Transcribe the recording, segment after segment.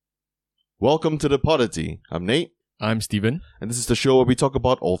Welcome to the Poddity. I'm Nate. I'm Steven. And this is the show where we talk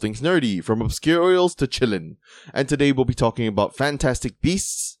about all things nerdy, from obscurials to chillin'. And today we'll be talking about fantastic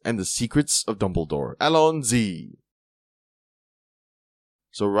beasts and the secrets of Dumbledore. Allons-y.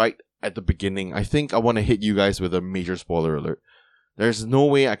 So right at the beginning, I think I want to hit you guys with a major spoiler alert. There's no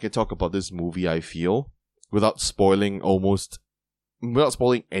way I can talk about this movie, I feel, without spoiling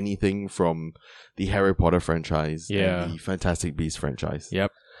anything from the Harry Potter franchise and the Fantastic Beasts franchise.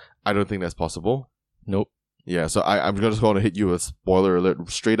 Yep. I don't think that's possible. Nope. Yeah, so I'm just going to hit you with a spoiler alert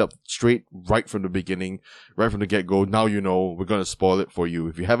straight right from the beginning, right from the get-go. Now you know, we're going to spoil it for you.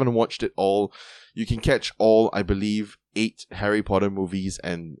 If you haven't watched it all, you can catch all, I believe, 8 Harry Potter movies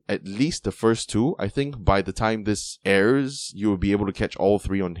and at least the first 2. I think by the time this airs, you will be able to catch all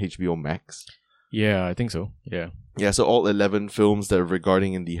 3 on HBO Max. Yeah, I think so. Yeah. Yeah, so all 11 films that are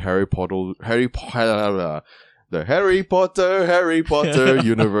regarding in the Harry Potter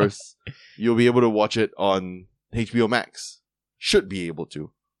universe. You'll be able to watch it on HBO Max. Should be able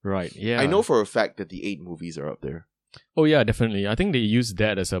to. Right, yeah. I know for a fact that the 8 movies are up there. Oh yeah, definitely. I think they use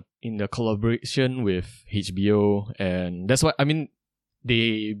that in the collaboration with HBO, and that's why,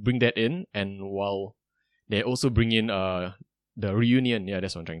 they bring that in, and while they also bring in the reunion. Yeah,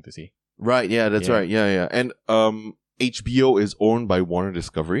 that's what I'm trying to say. Right, yeah, that's right. Yeah. And HBO is owned by Warner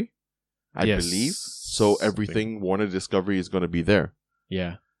Discovery, I believe. So everything Warner Discovery is going to be there.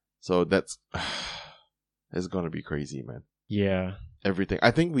 Yeah. So it's going to be crazy, man. Yeah. Everything.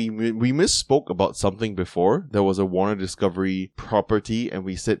 I think we misspoke about something before. There was a Warner Discovery property and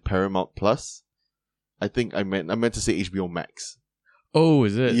we said Paramount Plus. I think I meant to say HBO Max. Oh,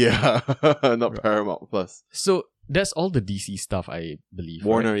 is it? Yeah. Not Paramount Plus. So that's all the DC stuff, I believe.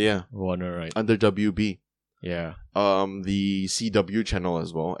 Warner, right? yeah. Warner, right. Under WB. Yeah. The CW channel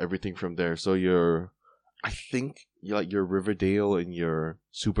as well. Everything from there. So your Riverdale and your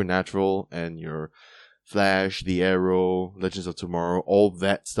Supernatural and your Flash, The Arrow, Legends of Tomorrow, all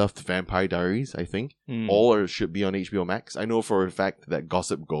that stuff, the Vampire Diaries, I think. All should be on HBO Max. I know for a fact that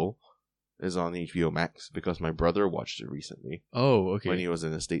Gossip Girl is on HBO Max because my brother watched it recently. Oh, okay. When he was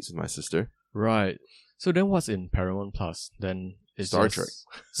in the States with my sister. Right. So then what's in Paramount Plus? Then it's Star Trek.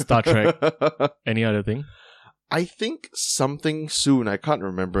 Star Trek. Any other thing? I think something soon. I can't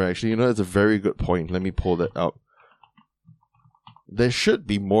remember actually. That's a very good point. Let me pull that up. There should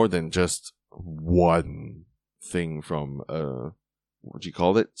be more than just one thing from what do you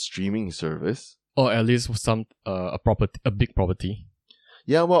call it? Streaming service. Or at least some a big property.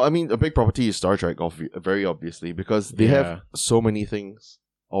 Yeah, well, a big property is Star Trek, very obviously, because they have so many things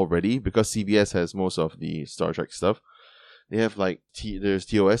already. Because CBS has most of the Star Trek stuff. They have there's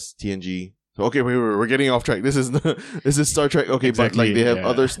TOS, TNG. Okay, we're getting off track. This is Star Trek. Okay, exactly, but they have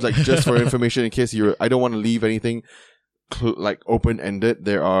others just for information in case I don't want to leave anything open ended.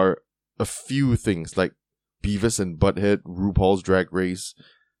 There are a few things like Beavis and Butthead, RuPaul's Drag Race,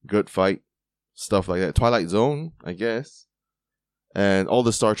 Good Fight, stuff like that. Twilight Zone, I guess, and all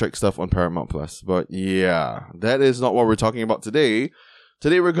the Star Trek stuff on Paramount Plus. But yeah, that is not what we're talking about today.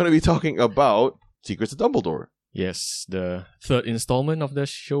 Today we're going to be talking about Secrets of Dumbledore. Yes, the 3rd installment of the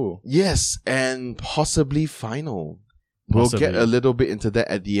show. Yes, and possibly final. We'll get a little bit into that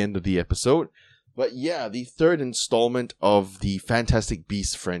at the end of the episode. But yeah, the 3rd installment of the Fantastic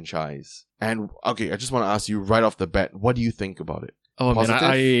Beasts franchise. And okay, I just want to ask you right off the bat, what do you think about it? Oh Positive?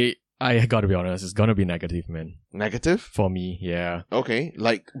 man, I gotta be honest, it's gonna be negative, man. Negative? For me, yeah. Okay,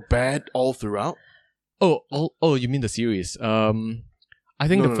 bad all throughout? Oh, you mean the series? I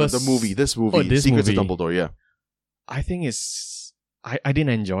think this movie, Secrets of Dumbledore, yeah. I think I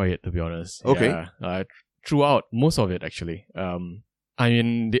didn't enjoy it, to be honest. Okay. Yeah, throughout, most of it actually.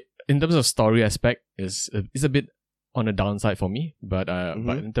 In terms of story aspect, is a bit on the downside for me. But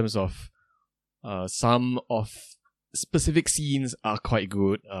in terms of some of specific scenes are quite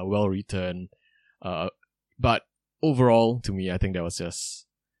good, well written. But overall, to me, I think that was just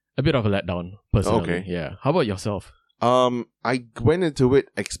a bit of a letdown, personally. Okay. Yeah. How about yourself? I went into it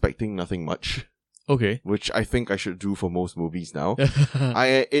expecting nothing much. Okay. Which I think I should do for most movies now.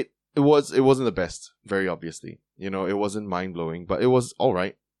 It wasn't the best, very obviously. It wasn't mind blowing, but it was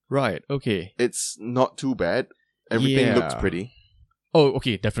alright. Right, okay. It's not too bad. Everything looks pretty. Oh,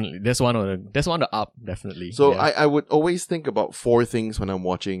 okay, definitely. That's one of the up, definitely. So yeah. I would always think about 4 things when I'm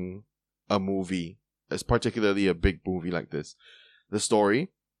watching a movie, as particularly a big movie like this. The story.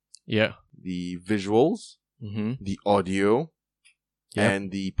 Yeah. The visuals. Mm-hmm. The audio.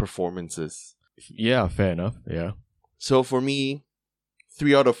 And the performances. Yeah, fair enough. Yeah. So for me,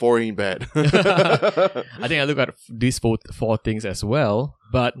 3 out of 4 ain't bad. I think I look at these four things as well,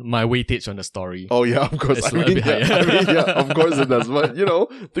 but my weightage on the story. Oh yeah, of course. It's a bit higher. Of course it does. But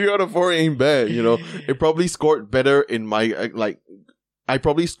 3 out of 4 ain't bad. It probably scored better in my I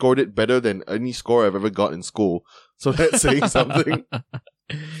probably scored it better than any score I've ever got in school. So that's saying something.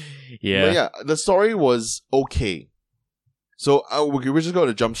 Yeah. But yeah, the story was okay. So we're just going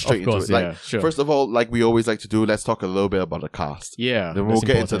to jump straight into it. Sure. First of all, like we always like to do, let's talk a little bit about the cast. Yeah. Then we'll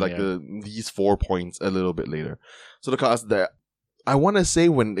get into these 4 points a little bit later. So the cast there, I want to say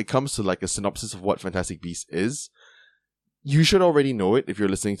when it comes to like a synopsis of what Fantastic Beasts is, you should already know it if you're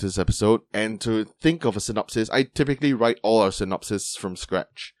listening to this episode. And to think of a synopsis, I typically write all our synopsis from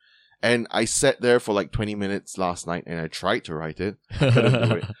scratch. And I sat there for like 20 minutes last night and I tried to write it. I couldn't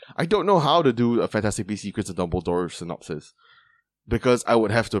do it. I don't know how to do a Fantastic Beasts Secrets of Dumbledore synopsis. Because I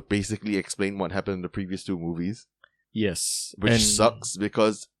would have to basically explain what happened in the previous 2 movies. Yes. Which sucks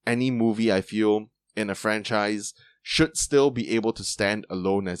because any movie I feel in a franchise should still be able to stand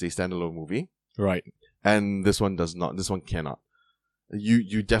alone as a standalone movie. Right. And this one does not. This one cannot.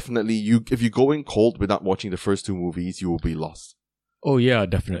 You definitely, if you go in cold without watching the first 2 movies, you will be lost. Oh yeah,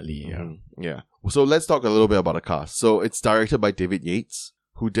 definitely. Yeah. Mm-hmm. Yeah. So let's talk a little bit about the cast. So it's directed by David Yates,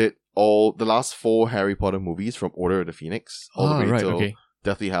 who did all the last 4 Harry Potter movies from Order of the Phoenix all the way till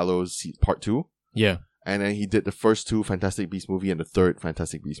Deathly Hallows Part 2. Yeah. And then he did the first 2 Fantastic Beasts movie and the 3rd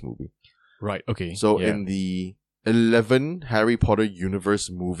Fantastic Beasts movie. Right, okay. So in the 11 Harry Potter universe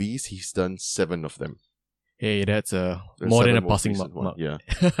movies, he's done 7 of them. Hey, that's more than a passing mark. Yeah.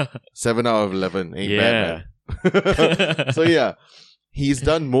 7 out of 11. Ain't bad, man. So yeah, he's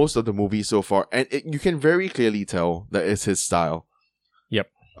done most of the movies so far. And you can very clearly tell that it's his style. Yep.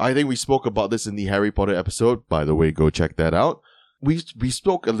 I think we spoke about this in the Harry Potter episode. By the way, go check that out. We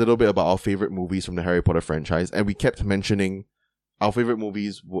spoke a little bit about our favorite movies from the Harry Potter franchise, and we kept mentioning our favorite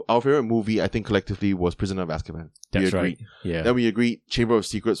movies. Our favorite movie, I think, collectively was Prisoner of Azkaban. That's right. Yeah. Then we agreed Chamber of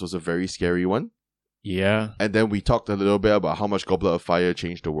Secrets was a very scary one. Yeah. And then we talked a little bit about how much Goblet of Fire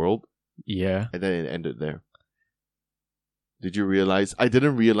changed the world. Yeah. And then it ended there. Did you realize? I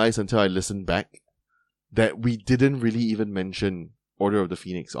didn't realize until I listened back that we didn't really even mention Order of the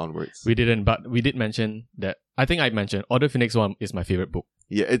Phoenix onwards. We didn't, but we did mention that. I think I mentioned Order of the Phoenix 1 is my favorite book.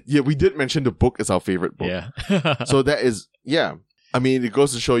 Yeah, we did mention the book is our favorite book. Yeah. So that is, yeah. I mean, it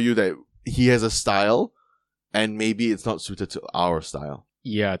goes to show you that he has a style and maybe it's not suited to our style.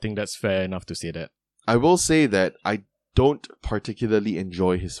 Yeah, I think that's fair enough to say that. I will say that I don't particularly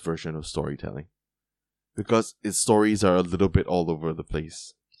enjoy his version of storytelling because his stories are a little bit all over the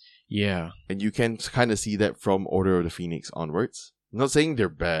place. Yeah. And you can kind of see that from Order of the Phoenix onwards. I'm not saying they're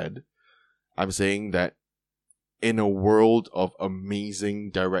bad. I'm saying that in a world of amazing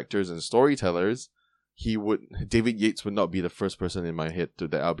directors and storytellers, David Yates would not be the first person in my head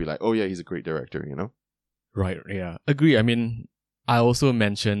that I'll be like, oh yeah, he's a great director, Right, yeah. Agree. I mean, I also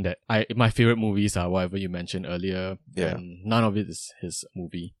mentioned that my favorite movies are whatever you mentioned earlier. Yeah. And none of it is his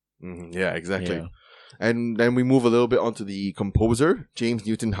movie. Mm-hmm. Yeah, exactly. Yeah. And then we move a little bit onto the composer, James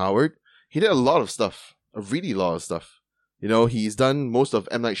Newton Howard. He did a lot of stuff. A really lot of stuff. He's done most of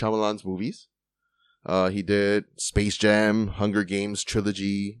M. Night Shyamalan's movies. He did Space Jam, Hunger Games,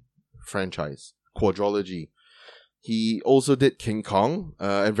 Trilogy, franchise, quadrology. He also did King Kong,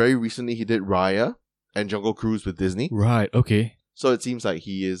 and very recently he did Raya and Jungle Cruise with Disney. Right, okay. So it seems like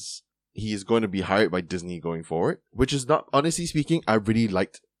he is going to be hired by Disney going forward, which is not, honestly speaking, I really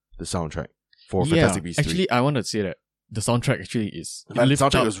liked the soundtrack for Fantastic Beasts 3. Actually, I wanted to say that the soundtrack actually is... The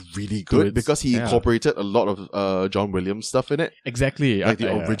soundtrack was really good because he incorporated a lot of John Williams stuff in it. Exactly. Like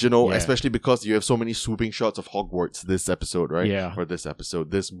the original, especially because you have so many swooping shots of Hogwarts this episode, right? Yeah. Or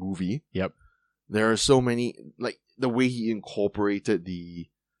this movie. Yep. There are so many, like the way he incorporated the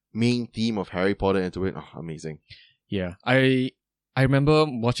main theme of Harry Potter into it. Oh, amazing. Yeah. I remember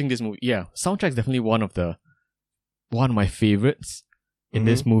watching this movie. Yeah. Soundtrack is definitely one of my favorites in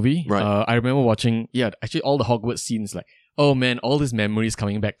this movie. Right. I remember watching, actually all the Hogwarts scenes, like, oh man, all these memories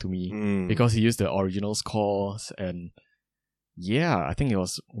coming back to me because he used the original scores, and I think it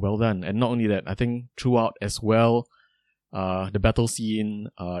was well done. And not only that, I think throughout as well, the battle scene,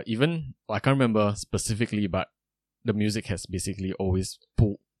 even, I can't remember specifically, but the music has basically always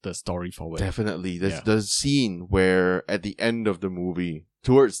pulled the story forward. Definitely. There's the scene where at the end of the movie,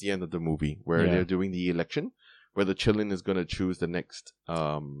 towards the end of the movie, where they're doing the election, where the Chillin is going to choose the next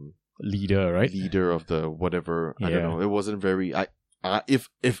leader, right? Leader of the whatever. I don't know. It wasn't very...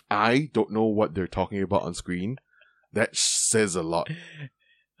 if I don't know what they're talking about on screen, that says a lot.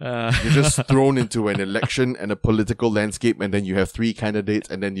 You're just thrown into an election and a political landscape, and then you have three candidates,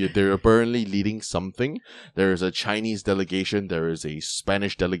 and then they're apparently leading something. There is a Chinese delegation, there is a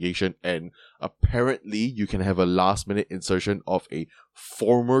Spanish delegation, and apparently you can have a last-minute insertion of a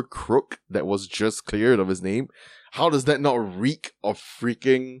former crook that was just cleared of his name. How does that not reek of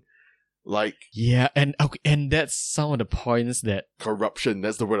freaking, like... Yeah, and that's some of the points that... corruption,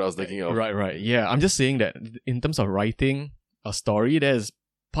 that's the word I was thinking of. Right. Yeah, I'm just saying that in terms of writing a story, there's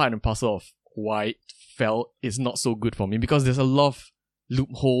part and parcel of why it felt is not so good for me, because there's a lot of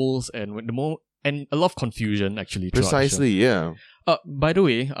loopholes and a lot of confusion actually. Precisely, yeah. By the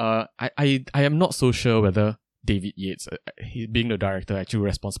way, I am not so sure whether David Yates, he being the director, actually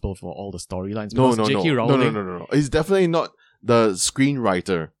responsible for all the storylines. No. Rowling, No. He's definitely not the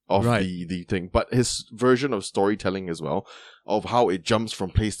screenwriter of the thing, but his version of storytelling as well, of how it jumps from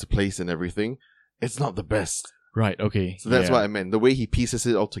place to place and everything, it's not the best. Right, okay. So that's what I meant. The way he pieces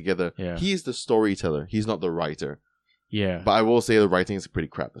it all together. Yeah. He's the storyteller. He's not the writer. Yeah. But I will say the writing is pretty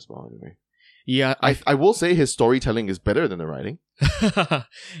crap as well, anyway. Yeah. I will say his storytelling is better than the writing.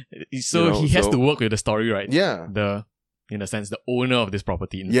 So he has to work with the story, right? Yeah. In a sense, the owner of this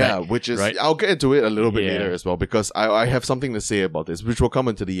property. Which is... right? I'll get into it a little bit later as well, because I have something to say about this, which will come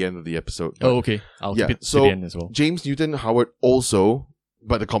into the end of the episode. But, okay. I'll keep it to the end as well. James Newton Howard also,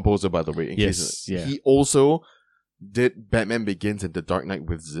 but the composer, by the way, he also did Batman Begins and The Dark Knight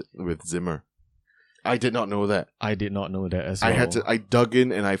with Zimmer. I did not know that. I did not know that as well. I dug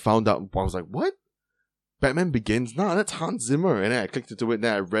in and I found out. I was like, what? Batman Begins? Nah, that's Hans Zimmer. And then I clicked into it and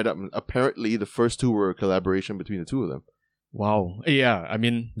then I read up. And apparently, the first two were a collaboration between the two of them. Wow. Yeah, I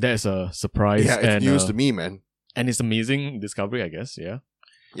mean, that's a surprise. Yeah, it's news to me, man. And it's amazing discovery, I guess, yeah.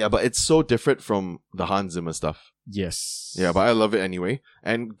 Yeah, but it's so different from the Hans Zimmer stuff. Yes. Yeah, but I love it anyway.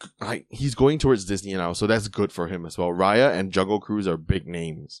 And he's going towards Disney now, so that's good for him as well. Raya and Jungle Cruise are big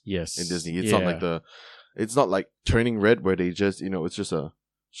names. Yes. In Disney. It's not like Turning Red where they just, it's just a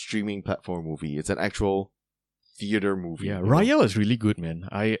streaming platform movie. It's an actual theater movie. Yeah, Raya was really good, man.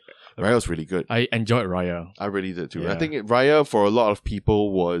 Raya was really good. I enjoyed Raya. I really did too. Yeah. I think Raya, for a lot of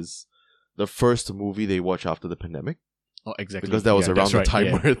people, was the first movie they watched after the pandemic. Oh, exactly. Because that was around the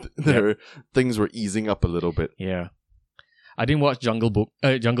time where things were easing up a little bit. Yeah. I didn't watch Jungle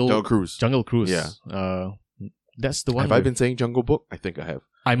Cruise. Jungle Cruise. Yeah. That's the one. Have I been saying Jungle Book? I think I have.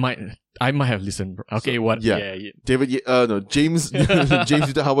 I might have listened. Okay, so, what? Yeah. James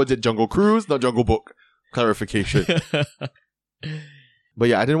Newton Howard did Jungle Cruise, not Jungle Book. Clarification. But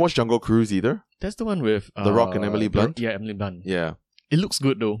yeah, I didn't watch Jungle Cruise either. That's the one with The Rock and Emily Blunt. Yeah, Emily Blunt. Yeah. It looks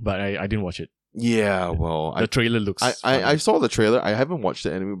good though, but I didn't watch it. Yeah, well, the trailer looks. I saw the trailer. I haven't watched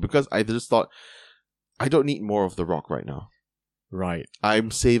it anymore because I just thought I don't need more of The Rock right now. Right.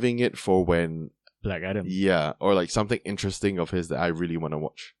 I'm saving it for when Black Adam. Yeah, or like something interesting of his that I really want to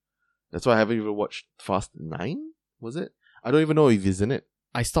watch. That's why I haven't even watched Fast 9. Was it? I don't even know if he's in it.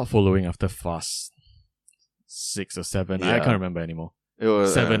 I stopped following after Fast 6 or 7. Yeah. I can't remember anymore. It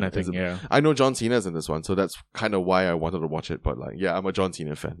was 7, I think. Yeah. I know John Cena's in this one, so that's kind of why I wanted to watch it. But like, yeah, I'm a John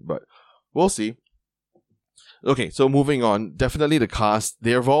Cena fan, but we'll see. Okay, so moving on. Definitely the cast.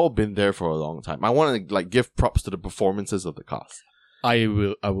 They've all been there for a long time. I want to give props to the performances of the cast. I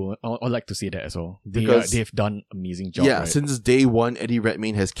would like to see that as well. Because they've done amazing job. Yeah, right? Since day one, Eddie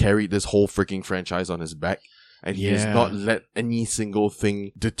Redmayne has carried this whole freaking franchise on his back. And he has not let any single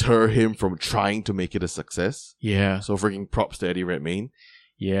thing deter him from trying to make it a success. Yeah. So freaking props to Eddie Redmayne.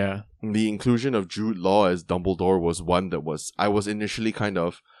 Yeah. The inclusion of Jude Law as Dumbledore was one that I was initially kind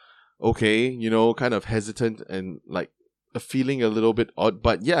of, okay, kind of hesitant and like feeling a little bit odd.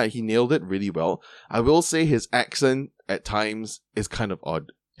 But yeah, he nailed it really well. I will say his accent at times is kind of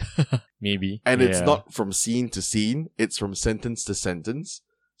odd. Maybe. And it's not from scene to scene. It's from sentence to sentence.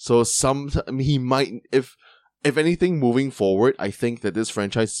 So he might, if anything, moving forward, I think that this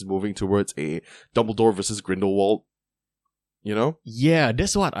franchise is moving towards a Dumbledore versus Grindelwald. Yeah,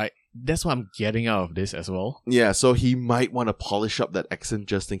 that's what I'm getting out of this as well. Yeah, so he might want to polish up that accent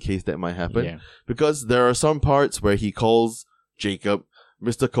just in case that might happen. Yeah. Because there are some parts where he calls Jacob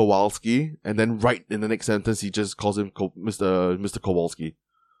Mr. Kowalski, and then right in the next sentence, he just calls him Mr. Kowalski.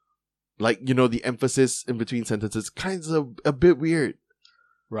 Like, the emphasis in between sentences kind of a bit weird.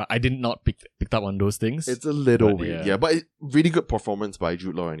 Right, I did not pick up on those things. It's a little weird, yeah. But really good performance by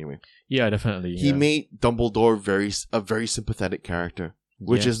Jude Law anyway. Yeah, definitely. He made Dumbledore a very sympathetic character,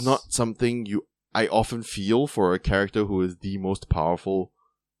 which is not something I often feel for a character who is the most powerful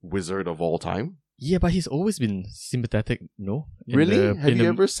wizard of all time. Yeah, but he's always been sympathetic, no? Really? Have you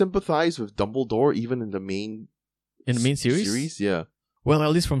ever sympathized with Dumbledore, even in the main series? Yeah. Well,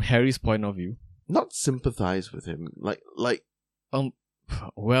 at least from Harry's point of view. Not sympathize with him, like.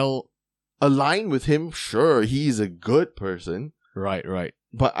 Well, Align with him, sure, he's a good person. right.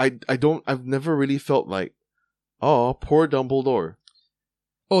 But I've never really felt like, oh, poor Dumbledore.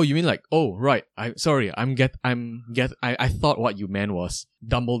 Oh, you mean like, oh, right. I thought what you meant was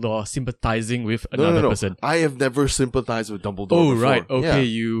Dumbledore sympathizing with another person. I have never sympathized with Dumbledore Oh, before. right. Okay,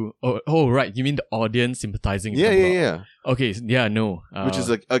 Yeah. right. You mean the audience sympathizing with Yeah, Dumbledore? yeah. Okay, yeah, no. Which is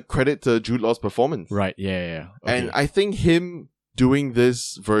a credit to Jude Law's performance. Right, yeah. Okay. And I think him doing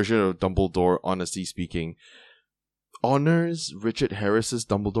this version of Dumbledore, honestly speaking, honors Richard Harris's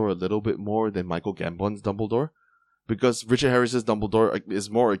Dumbledore a little bit more than Michael Gambon's Dumbledore. Because Richard Harris's Dumbledore is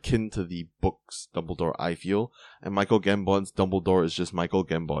more akin to the books Dumbledore, I feel. And Michael Gambon's Dumbledore is just Michael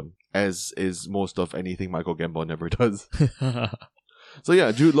Gambon. As is most of anything Michael Gambon ever does. So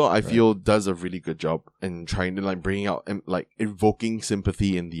yeah, Jude Law, I feel, does a really good job in trying to bringing out and evoking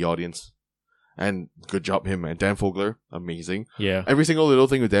sympathy in the audience. And good job him, man. Dan Fogler, amazing. Yeah. Every single little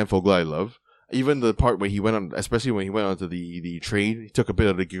thing with Dan Fogler I love. Even the part where he went on, especially when he went onto the train, he took a bit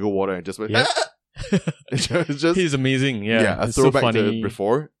of the giggle water and just went, it's just, he's amazing. Yeah. a It's throwback so funny. to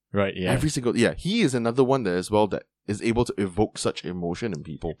before. Right, yeah. He is another one that as well that is able to evoke such emotion in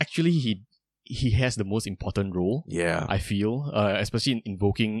people. Actually, he has the most important role. Yeah. I feel, especially in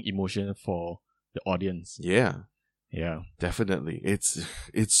invoking emotion for the audience. Yeah. Yeah. Definitely. It's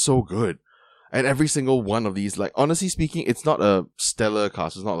so good. And every single one of these, honestly speaking, it's not a stellar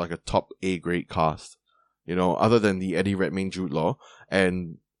cast. It's not like a top A grade cast. You know, other than the Eddie Redmayne, Jude Law,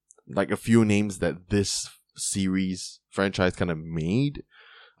 and a few names that this series franchise kind of made.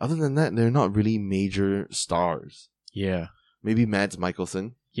 Other than that, they're not really major stars. Yeah. Maybe Mads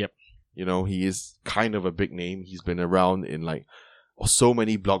Mikkelsen. Yep. You know, he is kind of a big name. He's been around in so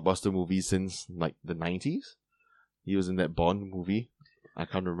many blockbuster movies since the 90s. He was in that Bond movie. I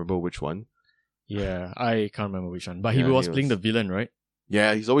can't remember which one. Yeah, I can't remember which one. But he was playing the villain, right?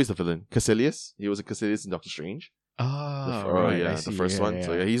 Yeah, he's always the villain. Caecilius. He was a Caecilius in Doctor Strange. Right. I see. The first one. Yeah.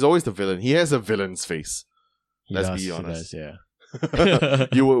 So yeah, he's always the villain. He has a villain's face. Let's be honest. He does, yeah.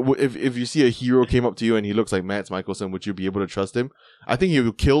 If you see a hero came up to you and he looks like Mads Mikkelsen, would you be able to trust him? I think he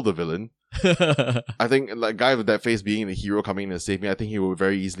would kill the villain. I think a guy with that face being the hero coming in to save me, I think he would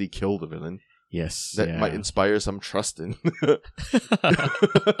very easily kill the villain. Yes. That might inspire some trust in.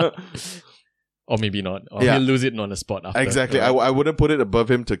 Or maybe not. Or he'll lose it on the spot after. Exactly. Right? I wouldn't put it above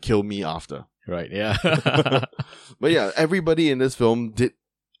him to kill me after. Right, yeah. But yeah, everybody in this film did,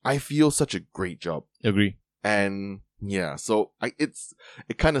 I feel, such a great job. Agree. And yeah, so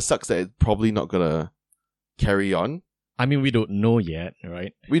it kind of sucks that it's probably not gonna carry on. I mean, we don't know yet,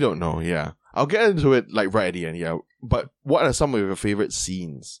 right? We don't know, yeah. I'll get into it right at the end, yeah. But what are some of your favorite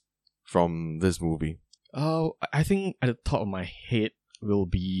scenes from this movie? Oh, I think at the top of my head will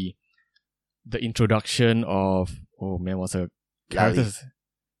be the introduction of, what's her character?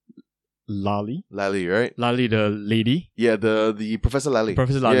 Lally, right? Lally, the lady. Yeah, the Professor Lally.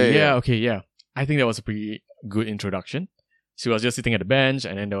 Professor Lally. Yeah, okay, yeah. I think that was a pretty good introduction. She was just sitting at the bench,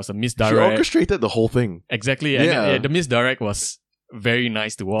 and then there was a misdirect. She orchestrated the whole thing. Exactly. And the misdirect was very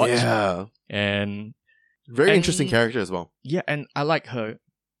nice to watch. Yeah. And very interesting character as well. Yeah, and I like her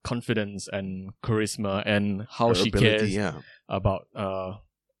confidence and charisma and how her she ability, cares about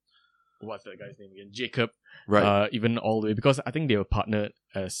what's that guy's name again? Jacob. Right. Even all the way, because I think they were partnered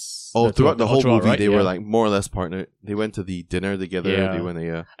as throughout the whole movie, right? they were more or less partnered. They went to the dinner together. Yeah. They went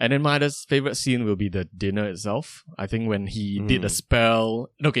And then my other favorite scene will be the dinner itself. I think when he did the spell.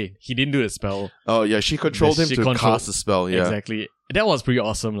 Okay, he didn't do the spell. Oh yeah, she controlled him to cast the spell. Yeah, exactly. That was pretty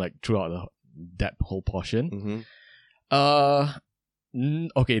awesome. Throughout that whole portion.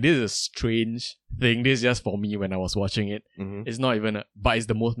 Okay, this is a strange thing. This is just for me when I was watching it. It's not even, but it's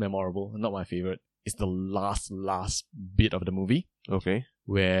the most memorable. Not my favorite. It's the last bit of the movie. Okay.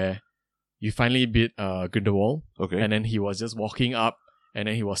 Where you finally beat Grindelwald. Okay. And then he was just walking up, and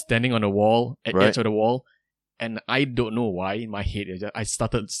then he was standing on the wall, at the edge of the wall. And I don't know why in my head, I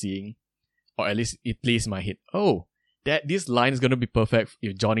started seeing, or at least it plays in my head, this line is going to be perfect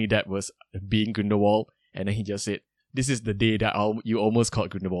if Johnny Depp was being Grindelwald. And then he just said, "This is the day that you almost caught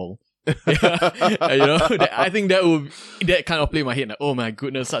Grindelwald." I think that kind of played in my head. Like, oh my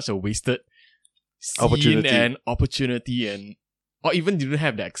goodness, such a wasted scene and opportunity, and or even didn't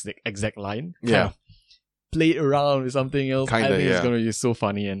have the exact line. Played around with something else. I think it's gonna be so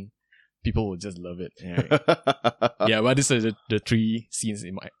funny, and people will just love it. Yeah, but these are the three scenes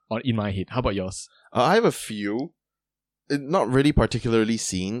in my head. How about yours? I have a few, not really particularly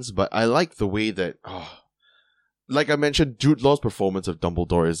scenes, but I like the way that. Like I mentioned, Jude Law's performance of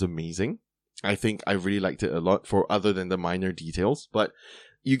Dumbledore is amazing. I think I really liked it a lot for other than the minor details, but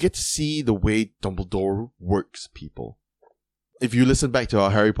you get to see the way Dumbledore works people. if you listen back to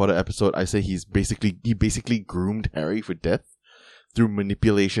our Harry Potter episode, I say he basically groomed Harry for death through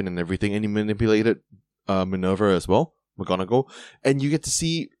manipulation and everything, and he manipulated Minerva as well, McGonagall, and you get to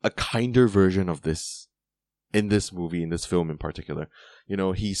see a kinder version of this in this movie, in this film in particular. You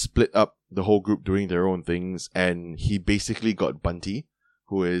know, he split up the whole group doing their own things, and he basically got Bunty,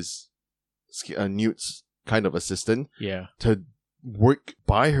 who is Newt's kind of assistant, to work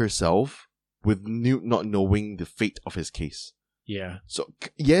by herself with Newt not knowing the fate of his case. Yeah. So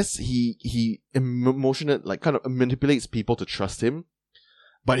yes, he emotionally, like, kind of manipulates people to trust him,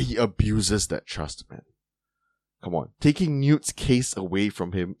 but he abuses that trust, man. Come on, taking Newt's case away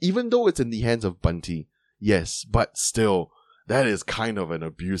from him, even though it's in the hands of Bunty, yes, but still, that is kind of an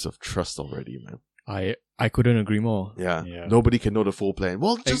abuse of trust already, man. I couldn't agree more. Yeah. Nobody can know the full plan.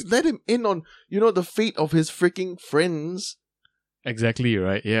 Well, just let him in on, the fate of his freaking friends. Exactly,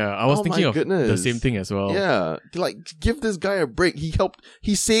 right? Yeah, I was thinking of the same thing as well. Yeah, like, give this guy a break.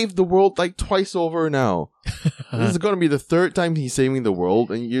 He saved the world like twice over now. This is going to be the third time he's saving the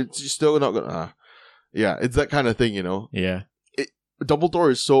world, and you're still not going to... Yeah, it's that kind of thing, Yeah. Dumbledore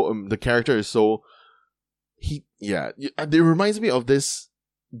is so... the character is so... It reminds me of this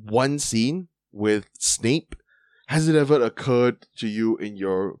one scene with Snape. Has it ever occurred to you in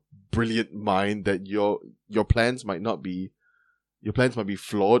your brilliant mind that your plans might not be... Your plans might be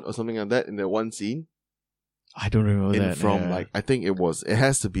flawed or something like that in that one scene? I don't remember that. From I think it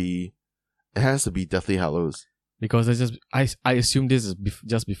has to be Deathly Hallows. Because I assume this is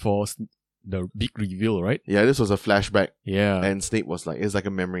just before the big reveal, right? Yeah, this was a flashback. Yeah. And Snape was like, it's like a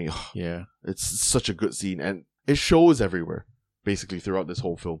memory. Yeah. It's such a good scene, and it shows everywhere, basically, throughout this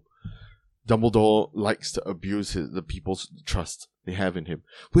whole film. Dumbledore likes to abuse the people's trust they have in him,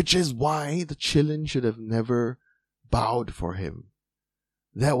 which is why the Qilin should have never bowed for him.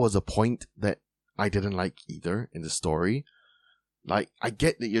 That was a point that I didn't like either in the story. Like, I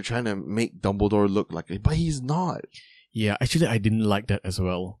get that you're trying to make Dumbledore look like it, but he's not. Yeah, actually, I didn't like that as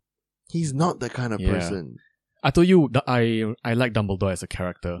well. He's not that kind of person. I told you that I like Dumbledore as a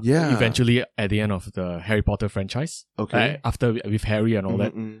character. Yeah. Eventually, at the end of the Harry Potter franchise. Okay. After with Harry and all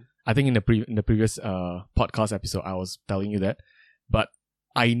that. I think in the previous podcast episode, I was telling you that. But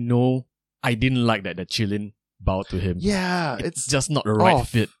I know I didn't like that the Qilin bowed to him. Yeah, it's just not the right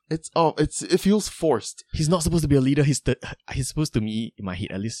fit. It's off. It feels forced. He's not supposed to be a leader. He's supposed to me, in my head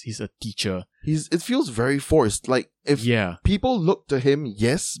at least, he's a teacher. It feels very forced. Like, if people look to him,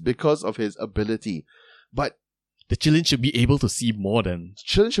 yes, because of his ability, but the Qilin should be able to see more than...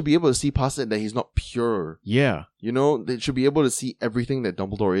 Qilin should be able to see past it, that he's not pure. Yeah. They should be able to see everything that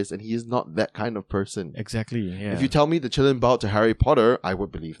Dumbledore is, and he is not that kind of person. Exactly, yeah. If you tell me the Qilin bowed to Harry Potter, I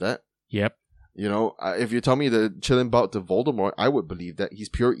would believe that. Yep. If you tell me the Qilin bowed to Voldemort, I would believe that. He's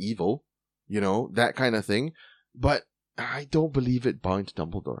pure evil. That kind of thing. But I don't believe it bowing to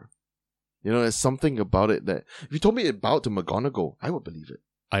Dumbledore. There's something about it that... If you told me it bowed to McGonagall, I would believe it.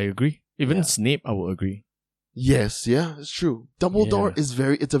 I agree. Even Snape, I would agree. Yes, yeah, it's true. Dumbledore is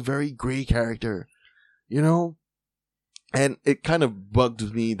it's a very grey character. And it kind of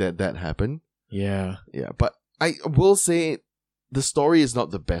bugged me that happened. Yeah. Yeah, but I will say the story is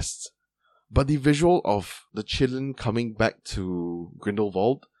not the best. But the visual of the Qilin coming back to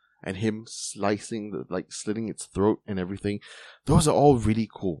Grindelwald and him slitting its throat and everything, those are all really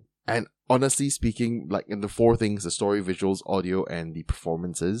cool. And honestly speaking, like, in the four things, the story, visuals, audio, and the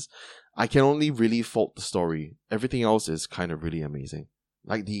performances, I can only really fault the story. Everything else is kind of really amazing.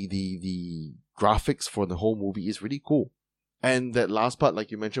 Like, the graphics for the whole movie is really cool. And that last part,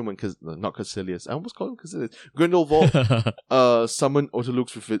 like you mentioned, when not Caecilius, I almost called him Caecilius. Grindelwald summoned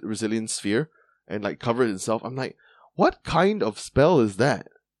Autoluke's Resilience Sphere and, like, covered itself. I'm like, what kind of spell is that?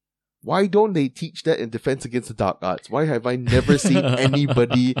 Why don't they teach that in Defense Against the Dark Arts? Why have I never seen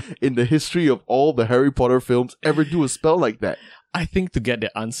anybody in the history of all the Harry Potter films ever do a spell like that? I think to get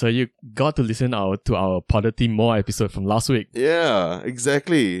the answer, you got to listen to our Poddity More episode from last week. Yeah,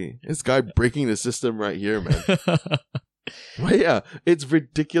 exactly. This guy breaking the system right here, man. But yeah, it's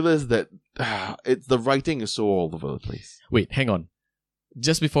ridiculous that the writing is so all over the place. Wait, hang on.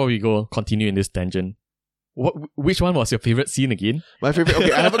 Just before we continue in this tangent, which one was your favorite scene again? My favorite...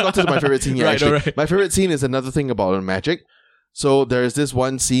 Okay, I haven't gotten to my favorite scene yet, right, actually. Right. My favorite scene is another thing about magic. So there's this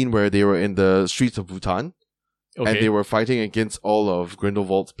one scene where they were in the streets of Bhutan. Okay. And they were fighting against all of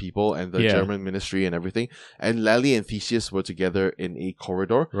Grindelwald's people and the German ministry and everything. And Lally and Theseus were together in a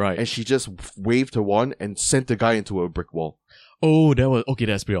corridor. Right. And she just waved her wand and sent the guy into a brick wall. Oh,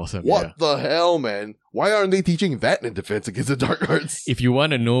 that's pretty awesome. What the hell, man? Why aren't they teaching that in Defense Against the Dark Arts? If you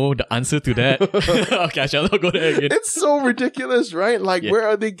want to know the answer to that, okay, I shall not go there again. It's so ridiculous, right? Like, where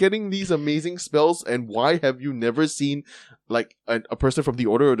are they getting these amazing spells, and why have you never seen like a person from the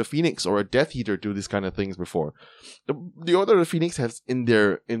Order of the Phoenix or a Death Eater do these kind of things before. The Order of the Phoenix has in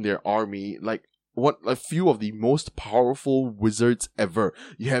their army like a few of the most powerful wizards ever.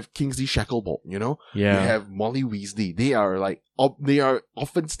 You have Kingsley Shacklebolt, you know? Yeah. You have Molly Weasley. They are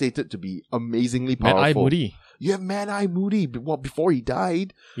often stated to be amazingly powerful. Mad-Eye Moody. You have Mad-Eye Moody, before he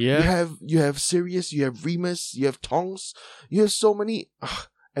died. Yeah. You have Sirius, you have Remus, you have Tonks. You have so many,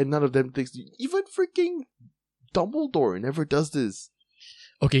 and none of them takes. Even freaking Dumbledore never does this.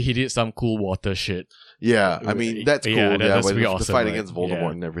 Okay, he did some cool water shit. Yeah, I mean, that's cool. Yeah, that's the awesome, fight right? against Voldemort Yeah.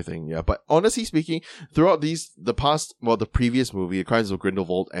 and everything. Yeah, but honestly speaking, throughout the previous movie, Crimes of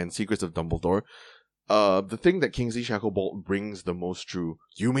Grindelwald and Secrets of Dumbledore, the thing that Kingsley Shacklebolt brings the most true,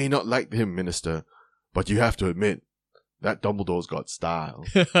 you may not like him, Minister, but you have to admit, that Dumbledore's got style.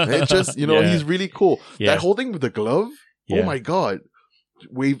 And it just, he's really cool. Yeah. That holding with the glove, oh my god.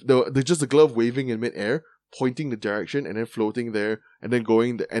 The glove waving in midair, pointing the direction and then floating there and then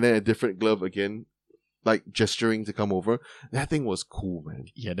going and then a different glove again, like gesturing to come over. That thing was cool, man.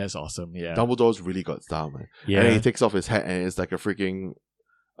 Yeah, that's awesome. Yeah. Dumbledore's really got style, man. Yeah. And then he takes off his hat and it's like a freaking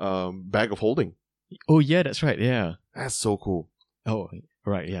bag of holding. Oh yeah, that's right. Yeah. That's so cool. Oh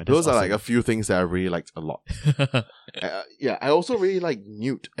right. Yeah. Those are like a few things that I really liked a lot. Yeah, I also really like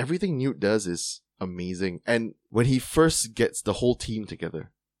Newt. Everything Newt does is amazing. And when he first gets the whole team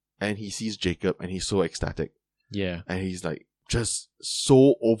together and he sees Jacob and he's so ecstatic. Yeah. And he's like just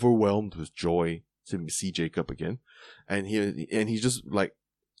so overwhelmed with joy to see Jacob again. And he's just like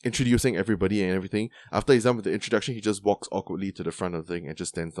introducing everybody and everything. After he's done with the introduction, he just walks awkwardly to the front of the thing and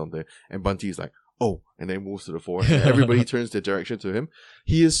just stands down there. And Bunty's like, oh, and then moves to the fore. And everybody turns their direction to him.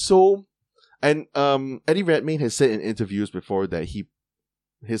 He is so... And Eddie Redmayne has said in interviews before that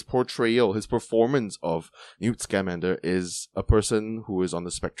his performance of Newt Scamander is a person who is on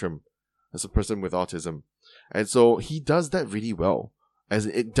the spectrum. As a person with autism. And so he does that really well. As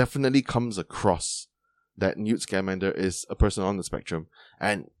it definitely comes across that Newt Scamander is a person on the spectrum.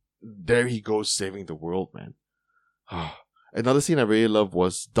 And there he goes saving the world, man. Another scene I really loved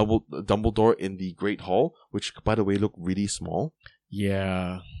was Dumbledore in the Great Hall, which, by the way, looked really small.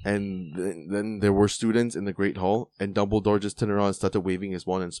 Yeah. And then there were students in the Great Hall, and Dumbledore just turned around and started waving his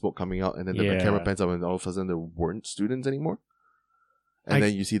wand and smoke coming out, and then the camera pans up, and all of a sudden there weren't students anymore. And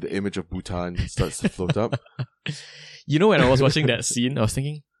then you see the image of Bhutan starts to float up. You know, when I was watching that scene, I was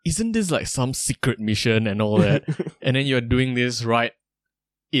thinking, isn't this like some secret mission and all that? And then you're doing this right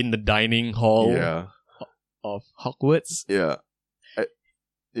in the dining hall of Hogwarts. Yeah.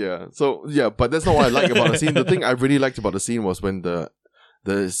 So, but that's not what I like about the scene. The thing I really liked about the scene was when the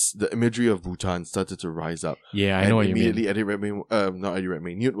imagery of Bhutan started to rise up. Yeah, I know what you mean. Immediately, Eddie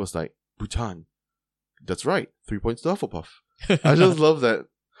Redmayne, Newt was like, Bhutan. That's right. 3 points to Hufflepuff. I just love that.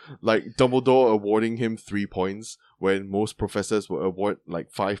 Like, Dumbledore awarding him 3 points when most professors would award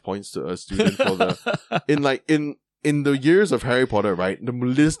like 5 points to a student for the... In the years of Harry Potter, right?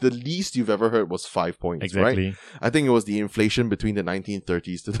 The least you've ever heard was 5 points, exactly. Right? I think it was the inflation between the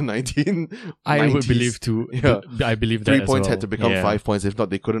 1930s to the 1990s. I would believe too. Yeah. I believe that 3 points had to become 5 5 points. If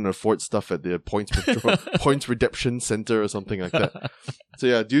not, they couldn't afford stuff at the points redemption center or something like that. So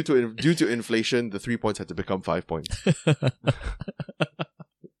yeah, due to inflation, the 3 points had to become 5 points.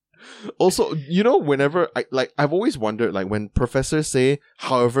 Also, whenever I've always wondered, like when professors say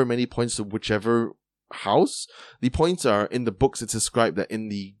however many points to whichever house, the points are in the books. It's described that in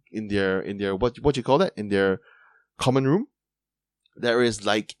their what do you call that, in their common room, there is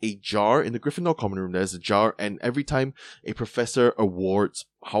like a jar. In the Gryffindor common room, there's a jar, and every time a professor awards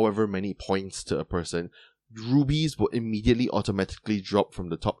however many points to a person, rubies will immediately automatically drop from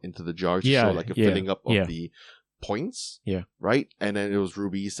the top into the jar to show like a filling up of the points. Yeah. Right? And then it was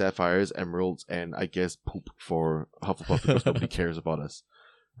rubies, sapphires, emeralds, and I guess poop for Hufflepuff because nobody cares about us.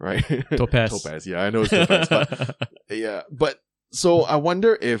 Right? Topaz. Yeah, I know it's Topaz. But yeah. But so I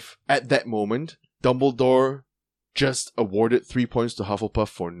wonder if at that moment Dumbledore just awarded 3 points to Hufflepuff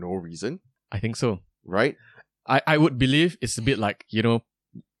for no reason. I think so. Right? I would believe it's a bit like,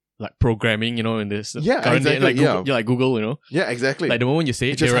 like programming, in this current day, like Google, like Google, Yeah, exactly. Like the moment you say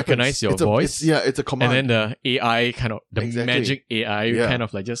it, they recognize your voice. It's a command. And then the AI kind of, magic AI kind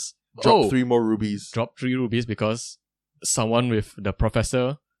of like just drop 3 more rubies. Drop 3 rubies because someone with the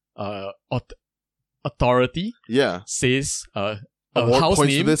professor authority says a house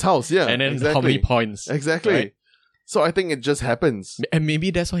points name to this house, and then how many points. Exactly. Right? So I think it just happens. And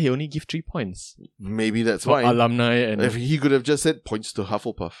maybe that's why he only gives 3 points. Maybe that's for why. Alumni and... If he could have just said points to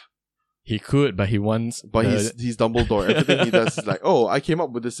Hufflepuff. He could, but he wants... But he's Dumbledore. Everything he does is like, I came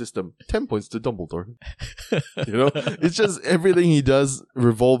up with this system. 10 points to Dumbledore. It's just everything he does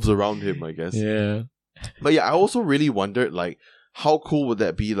revolves around him, I guess. Yeah. But yeah, I also really wondered, like, how cool would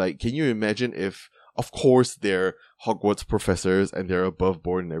that be? Like, can you imagine if, of course, they're Hogwarts professors and they're above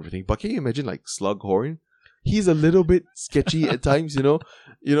board and everything, but can you imagine, like, Slughorn? He's a little bit sketchy at times, you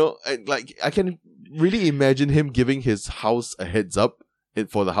know? And, like, I can really imagine him giving his house a heads up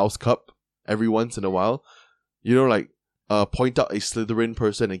for the house cup every once in a while. You know, like, point out a Slytherin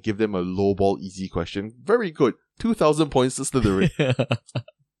person and give them a lowball easy question. Very good. 2,000 points to Slytherin.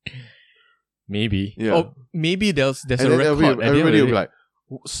 Maybe. Yeah. Oh, maybe there's And a then record. everybody will be like,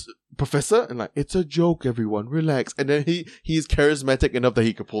 Professor? And like, it's a joke, everyone. Relax. And then he's charismatic enough that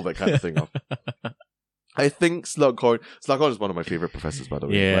he could pull that kind of thing off. I think Slughorn is one of my favorite professors, by the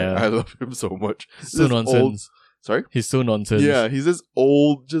way. Yeah. Like, I love him so much. So nonsense. Old, sorry? He's so nonsense. Yeah, he's this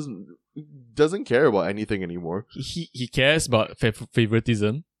old, just doesn't care about anything anymore. He cares about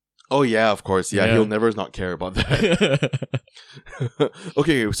favoritism. Oh yeah, of course. Yeah, he'll never not care about that.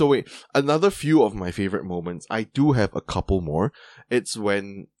 Okay, so wait. Another few of my favorite moments. I do have a couple more. It's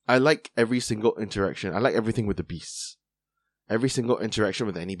when I like every single interaction. I like everything with the beasts. Every single interaction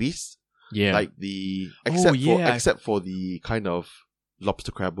with any beast. Yeah. Like except for the kind of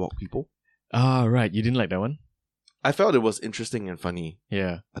lobster crab walk people. Ah, right. You didn't like that one? I felt it was interesting and funny.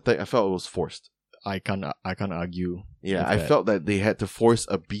 Yeah. I felt it was forced. I can't argue. Yeah, I felt that they had to force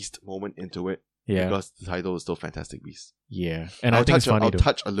a beast moment into it. Yeah. Because the title is still Fantastic Beasts. Yeah. And I think it's funny I'll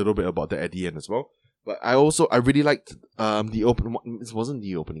touch a little bit about that at the end as well. But I really liked the open. It wasn't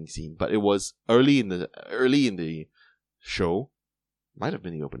the opening scene, but it was early in the show. Might have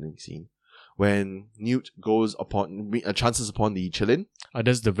been the opening scene when Newt chances upon the Chillin.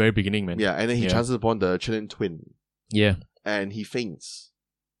 That's the very beginning, man. Yeah, and then he chances upon the Chillin twin. Yeah. And he faints.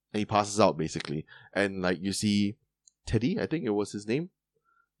 And he passes out, basically. And, like, you see Teddy, I think it was his name.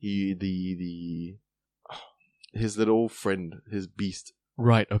 His little friend, his beast.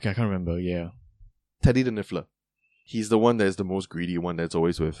 Right, okay, I can't remember, yeah. Teddy the Niffler. He's the one that's the most greedy one that's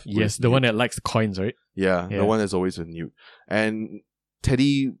always with Yes, the Newt. one that likes the coins, right? Yeah, the one that's always with Newt. And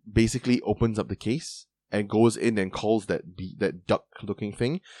Teddy basically opens up the case and goes in and calls that duck-looking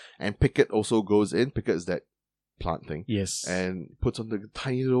thing. And Pickett also goes in. Pickett is that plant thing. Yes. And puts on the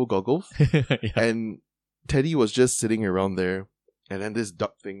tiny little goggles. Yeah. And Teddy was just sitting around there, and then this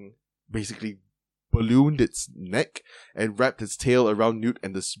duck thing basically ballooned its neck and wrapped its tail around Newt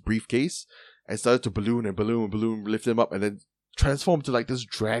and this briefcase and started to balloon and balloon and balloon, lift him up, and then transformed to like this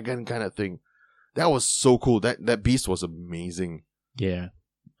dragon kind of thing. That was so cool. That beast was amazing. Yeah.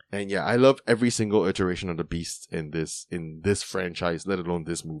 And yeah, I love every single iteration of the beast in this franchise, let alone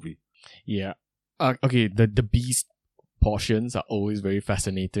this movie. Yeah. Okay, the beast portions are always very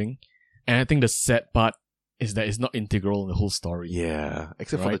fascinating. And I think the sad part is that it's not integral in the whole story. Yeah,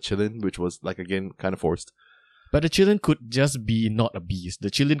 except for the Chillin, which was, like, again, kind of forced. But the Chillin could just be not a beast. The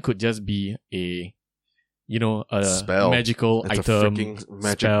Chillin could just be a spell. Magical it's item. A freaking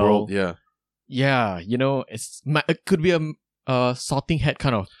magic spell. world, yeah. Yeah, it could be a sorting hat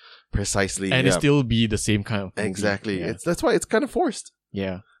kind of. Precisely, and it still be the same kind of movie. Exactly. Yeah. That's why it's kind of forced.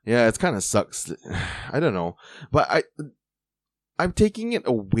 Yeah. Yeah, it kind of sucks. I don't know. But I'm taking it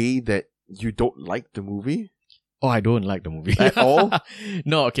away that you don't like the movie. Oh, I don't like the movie. At all?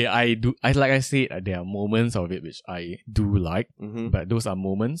 No, okay, I do. Like I said, there are moments of it which I do like. Mm-hmm. But those are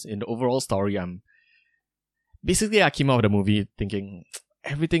moments. In the overall story, I came out of the movie thinking,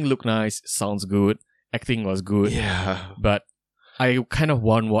 everything looked nice, sounds good, acting was good. Yeah. But I kind of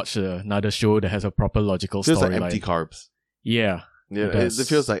want to watch another show that has a proper logical story. Feels like empty carbs. Yeah. Yeah, it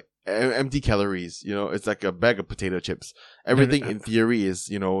feels like empty calories. It's like a bag of potato chips. Everything in theory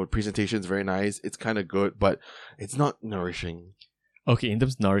is, presentation is very nice. It's kind of good, but it's not nourishing. Okay, in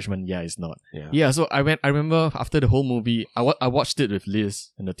terms of nourishment, yeah, it's not. Yeah. So I remember after the whole movie, I watched it with Liz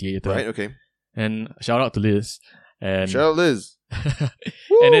in the theater. Right, okay. And shout out to Liz. And shout out Liz.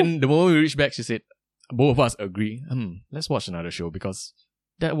 And then the moment we reached back, she said, both of us agree, let's watch another show because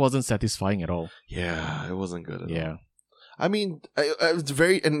that wasn't satisfying at all. Yeah, it wasn't good at all. Yeah. I mean, it's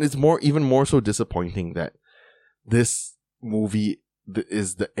it's even more so disappointing that this movie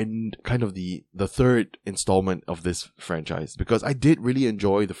is the end, kind of the third installment of this franchise, because I did really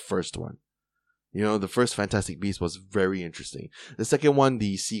enjoy the first one. The first Fantastic Beasts was very interesting. The second one,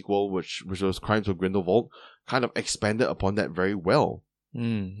 the sequel, which was Crimes of Grindelwald, kind of expanded upon that very well.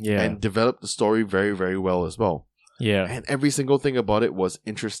 Yeah. And developed the story very, very well as well. Yeah. And every single thing about it was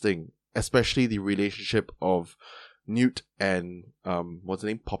interesting, especially the relationship of Newt and what's the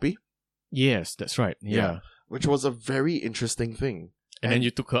name? Poppy? Yes, that's right. Yeah. Which was a very interesting thing. And then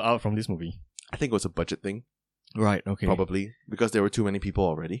you took her out from this movie. I think it was a budget thing. Right, okay. Probably. Because there were too many people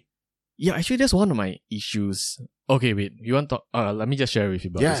already. Yeah, actually that's one of my issues. Okay, wait. You want to let me just share with you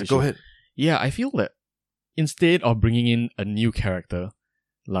about this issue. Yeah, go ahead. Yeah, I feel that instead of bringing in a new character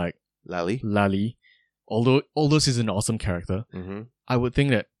like Lally. although she's an awesome character, I would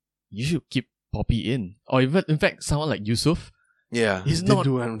think that you should keep Poppy in. Or even, in fact, someone like Yusuf. Yeah, He's didn't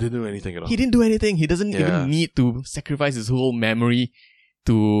do anything at all. He didn't do anything. He doesn't even need to sacrifice his whole memory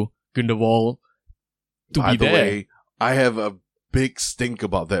to Grindelwald to By be the there. way, I have a big stink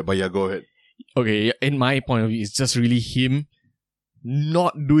about that, but yeah, go ahead. Okay, in my point of view, it's just really him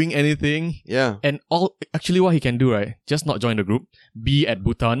not doing anything. Yeah. And actually what he can do, right? Just not join the group, be at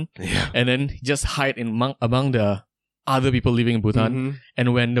Bhutan, Yeah. and then just hide among the other people living in Bhutan.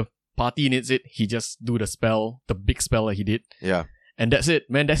 And when the party needs it, he just do the big spell that he did. Yeah. And that's it,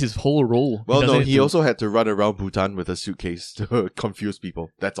 man. That's his whole role. Well, no, he also had to run around Bhutan with a suitcase to confuse people.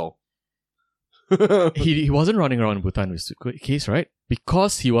 That's all. he wasn't running around Bhutan with suitcase, right?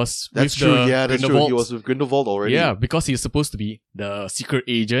 Because he was That's with true. the Yeah, that's true. Grindelwalds. He was with Grindelwald already. Yeah, because he was supposed to be the secret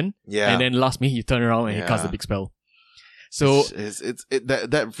agent. Yeah. And then last minute he turned around and he cast the big spell. So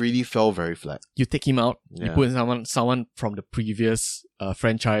that really fell very flat. you take him out, you Yeah. put in someone from the previous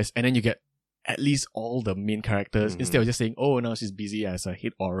franchise, and then you get at least all the main characters instead of just saying, "Oh, now she's busy as a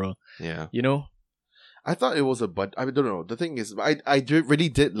hit aura." Yeah. You know? I thought it was I don't know. The thing is, I really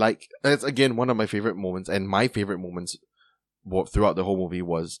did like. That's again one of my favorite moments, and my favorite moments throughout the whole movie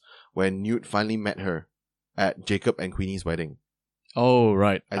was when Newt finally met her at Jacob and Queenie's wedding. Oh,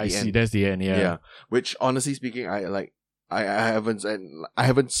 right. At I the see. end. That's the end. Yeah. Which, honestly speaking, I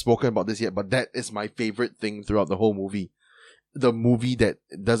haven't spoken about this yet, but that is my favorite thing throughout the whole movie. The movie that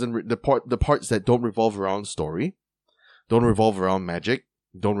doesn't the parts that don't revolve around story, don't revolve around magic,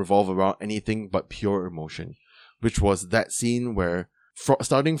 don't revolve around anything but pure emotion, which was that scene where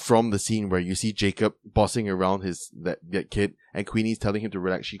starting from the scene where you see Jacob bossing around that kid and Queenie's telling him to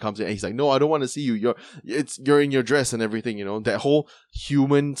relax. She comes in and he's like, "No, I don't want to see you. You're in your dress and everything." You know, that whole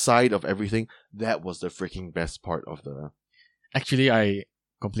human side of everything. That was the freaking best part of the. Actually, I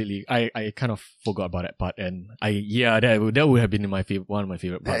kind of forgot about that part, and that would have been one of my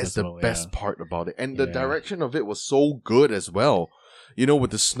favorite parts. That is the well, best part about it, and the direction of it was so good as well. You know,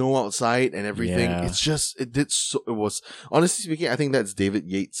 with the snow outside and everything, it was, honestly speaking, I think that's David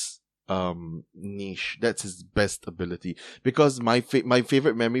Yates' niche. That's his best ability, because my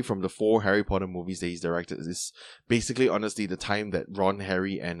favorite memory from the 4 Harry Potter movies that he's directed is basically, honestly, the time that Ron,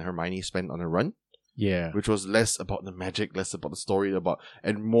 Harry, and Hermione spent on a run. Yeah. Which was less about the magic, less about the story,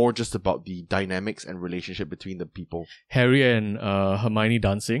 and more just about the dynamics and relationship between the people. Harry and Hermione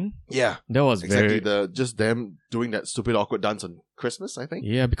dancing. Yeah. That was exactly just them doing that stupid awkward dance on Christmas, I think.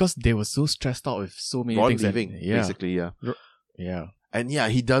 Yeah, because they were so stressed out with so many Ron things. Leaving, basically, yeah. Yeah. And yeah,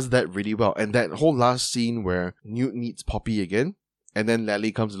 he does that really well. And that whole last scene where Newt meets Poppy again, and then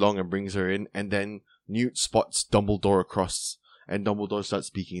Lally comes along and brings her in, and then Newt spots Dumbledore across, and Dumbledore starts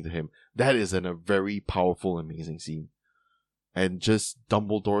speaking to him. That is a very powerful, amazing scene. And just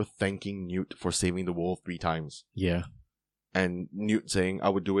Dumbledore thanking Newt for saving the world 3 times. Yeah. And Newt saying, "I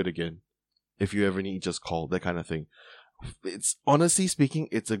would do it again. If you ever need, just call," that kind of thing. It's, honestly speaking,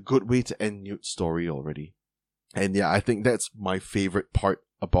 it's a good way to end Newt's story already. And yeah, I think that's my favorite part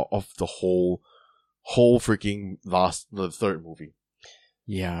of the whole freaking the 3rd movie.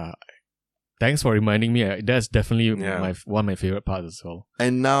 Yeah. Thanks for reminding me. That's definitely one of my favorite parts as well.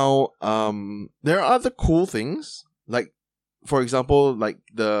 And now, there are other cool things. Like, for example, like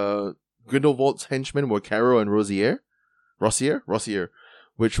the Grindelwald's henchmen were Caro and Rossier,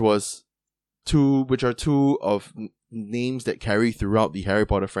 which are 2 of names that carry throughout the Harry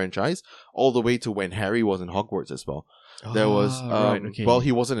Potter franchise, all the way to when Harry was in Hogwarts as well. There was, right, okay. Well,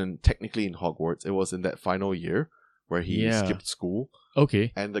 he wasn't technically in Hogwarts. It was in that final year where he skipped school.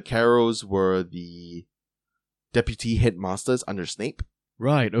 Okay. And the Caros were the deputy headmasters under Snape.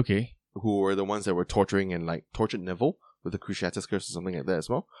 Right, okay. Who were the ones that were tortured Neville with the Cruciatus Curse or something like that as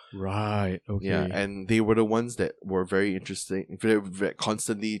well. Right, okay. Yeah, and they were the ones that were very interesting, that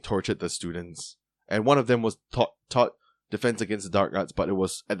constantly tortured the students. And one of them was taught defense against the dark arts, but it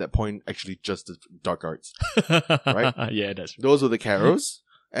was at that point actually just the dark arts. Right? Yeah, that's right. Those were the Caros.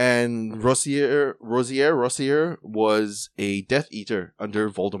 And Rossier was a Death Eater under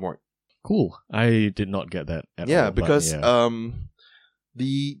Voldemort. Cool. I did not get that at all. Yeah, because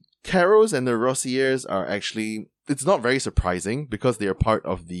the Caros and the Rossiers are actually, it's not very surprising because they are part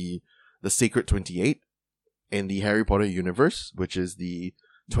of the Sacred 28 in the Harry Potter universe, which is the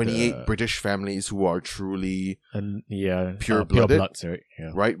 28 British families who are truly pure-blooded, right?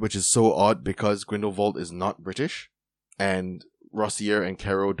 Yeah. Right? Which is so odd because Grindelwald is not British, and Rossier and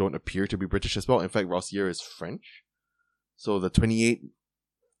Caro don't appear to be British as well. In fact, Rossier is French. So the 28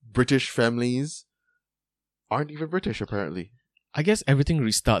 British families aren't even British, apparently. I guess everything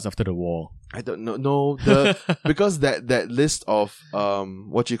restarts after the war. I don't know. No, because that list of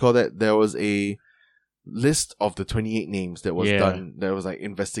what you call that, there was a list of the 28 names that was done, that was like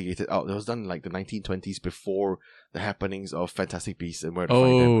investigated out. That was done in like the 1920s, before the happenings of Fantastic Beasts and Where to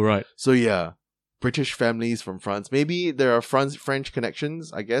Find Them. Oh, right. So yeah, British families from France. Maybe there are French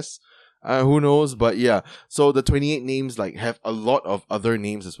connections, I guess. Who knows? But yeah, so the 28 names like have a lot of other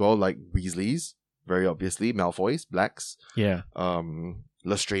names as well, like Weasleys, very obviously, Malfoys, Blacks, Yeah.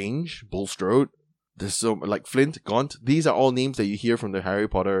 Lestrange, Bulstrode. There's so like Flint, Gaunt. These are all names that you hear from the Harry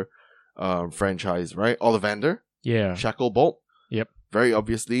Potter franchise, right? Ollivander, Yeah. Shacklebolt. Yep. Very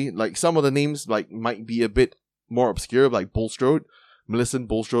obviously, like some of the names like might be a bit more obscure, like Bulstrode. Millicent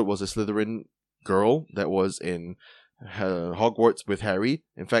Bulstrode was a Slytherin girl that was in Hogwarts with Harry.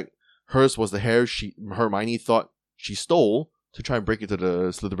 In fact, hers was the hair Hermione thought she stole to try and break into the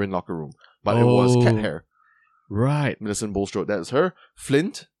Slytherin locker room, but it was cat hair. Right. Millicent Bulstrode, that is her.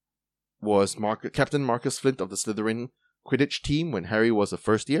 Flint was Captain Marcus Flint of the Slytherin Quidditch team when Harry was a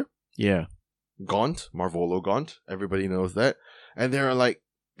first year. Yeah. Gaunt, Marvolo Gaunt, everybody knows that. And there are like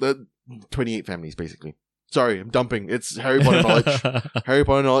the 28 families, basically. Sorry, I'm dumping. It's Harry Potter knowledge. Harry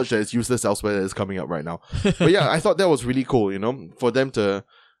Potter knowledge that is useless elsewhere that is coming up right now. But yeah, I thought that was really cool, for them to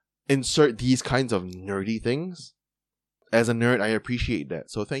insert these kinds of nerdy things. As a nerd, I appreciate that.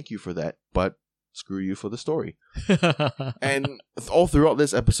 So thank you for that. But screw you for the story. And all throughout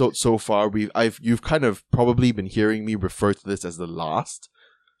this episode so far, you've kind of probably been hearing me refer to this as the last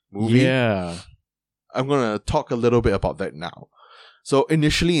movie. Yeah. I'm going to talk a little bit about that now. So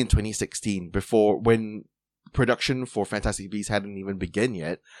initially in 2016, when production for Fantastic Beasts hadn't even begun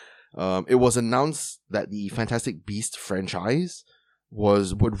yet, it was announced that the Fantastic Beasts franchise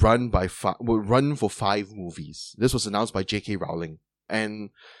would run for 5 movies. This was announced by J.K. Rowling. And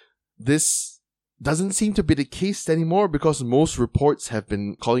this doesn't seem to be the case anymore, because most reports have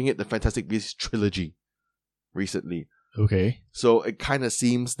been calling it the Fantastic Beasts trilogy recently. Okay. So it kind of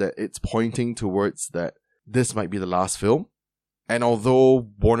seems that it's pointing towards that this might be the last film. And although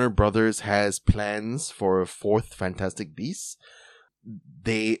Warner Brothers has plans for a 4th Fantastic Beasts,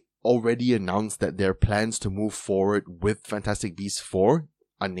 they already announced that their plans to move forward with Fantastic Beasts 4,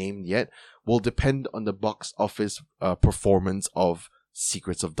 unnamed yet, will depend on the box office performance of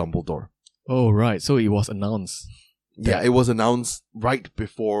Secrets of Dumbledore. Oh, right. So it was announced. Yeah, it was announced right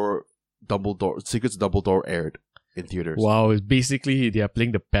before Secrets of Dumbledore aired in theaters. Wow, basically they are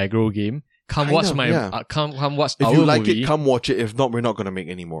playing the Pagro game. Come watch if our you like movie. it, come watch it. If not, we're not going to make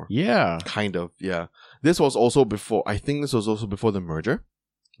any more. Yeah. Kind of, yeah. This was also before the merger.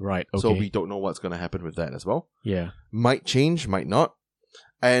 Right, okay. So we don't know what's going to happen with that as well. Yeah. Might change, might not.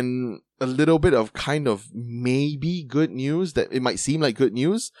 And a little bit of kind of maybe good news, that it might seem like good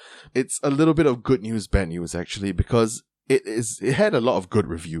news. It's a little bit of good news, bad news actually, because it had a lot of good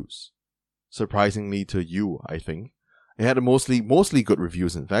reviews. Surprisingly to you, I think. It had mostly good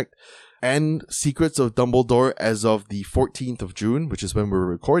reviews, in fact. And Secrets of Dumbledore, as of the 14th of June, which is when we're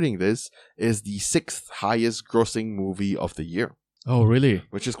recording this, is the 6th highest grossing movie of the year. Oh, really?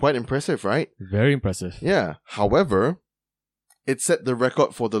 Which is quite impressive, right? Very impressive. Yeah. However, it set the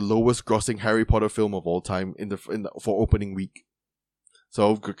record for the lowest grossing Harry Potter film of all time for opening week.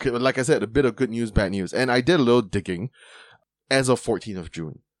 So, like I said, a bit of good news, bad news. And I did a little digging. As of 14th of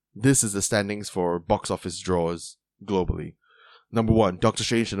June, this is the standings for box office draws globally. Number 1, Doctor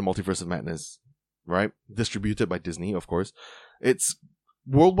Strange and the Multiverse of Madness, right? Distributed by Disney, of course. Its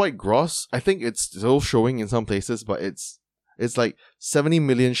worldwide gross, I think it's still showing in some places, but it's like 70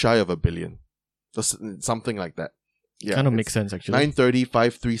 million shy of $1 billion. Something like that. Yeah, kind of makes sense, actually. 930,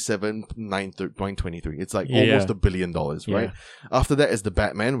 537, 923. It's like almost $1 billion, right? Yeah. After that is The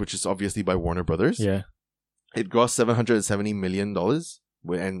Batman, which is obviously by Warner Brothers. Yeah. It grossed $770 million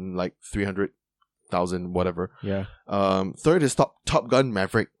and like 300,000, whatever. Yeah. Third is Top Gun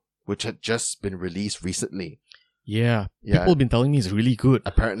Maverick, which had just been released recently. Yeah. People have been telling me it's really good.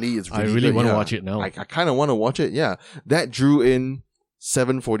 Apparently it's really good. I really want to watch it now. I kind of want to watch it, yeah. That drew in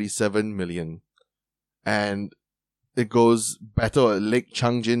 $747 million. And it goes better at Lake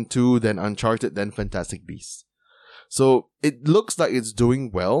Changjin 2, then Uncharted, then Fantastic Beasts. So it looks like it's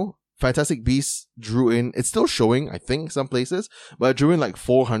doing well. Fantastic Beasts drew in, it's still showing, I think, some places, but it drew in like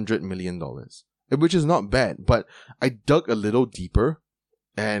 $400 million, which is not bad. But I dug a little deeper,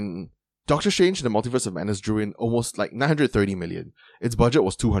 and Doctor Strange and the Multiverse of Madness drew in almost like $930 million. Its budget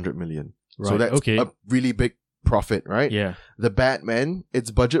was $200 million. Right, so that's a really big profit, right? Yeah. The Batman,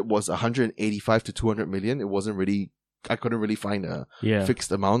 its budget was $185 to $200 million. It wasn't really, I couldn't really find a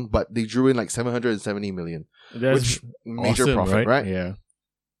fixed amount, but they drew in like $770 million. That's which major awesome, profit, right? Yeah.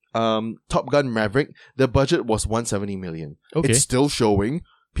 Top Gun Maverick, the budget was 170 million. Okay. It's still showing.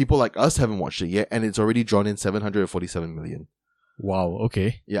 People like us haven't watched it yet, and it's already drawn in 747 million. Wow,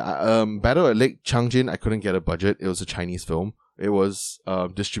 okay. Yeah, Battle at Lake Changjin, I couldn't get a budget. It was a Chinese film. It was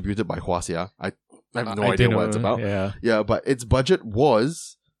distributed by Huaxia. I have no idea what it's about. Yeah, but its budget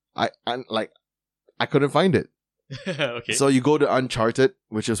was I couldn't find it. Okay. So you go to Uncharted,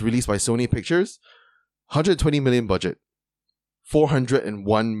 which is released by Sony Pictures, 120 million budget,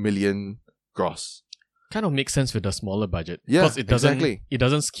 401 million gross. Kind of makes sense with the smaller budget. Yeah, it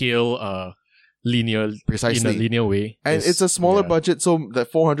doesn't scale linear precisely in a linear way. And it's a smaller budget, so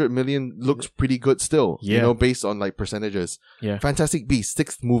that 400 million looks pretty good still. Yeah. You know, based on like percentages. Yeah. Fantastic Beasts,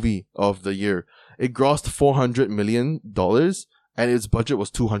 6th movie of the year. It grossed $400 million and its budget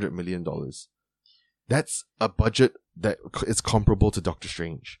was $200 million. That's a budget that is comparable to Doctor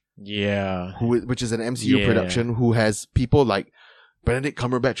Strange. Yeah. Which is an MCU production who has people like Benedict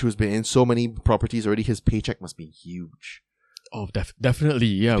Cumberbatch, who's been in so many properties already. His paycheck must be huge. Oh, definitely.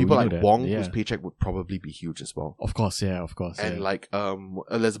 Yeah. People like Wong, whose paycheck would probably be huge as well. Of course. And like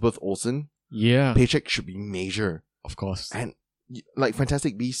Elizabeth Olsen. Yeah. Paycheck should be major. Of course. And like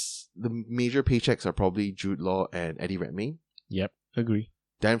Fantastic Beasts, the major paychecks are probably Jude Law and Eddie Redmayne. Yep. Agree.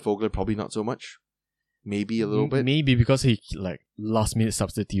 Dan Fogler, probably not so much. Maybe a little bit. Maybe because he like last minute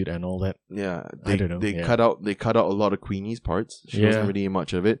substitute and all that. Yeah, I don't know. They cut out a lot of Queenie's parts. She wasn't really in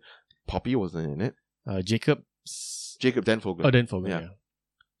much of it. Poppy wasn't in it. Jacob Dan Fogler. Oh, Dan Fogler. Yeah.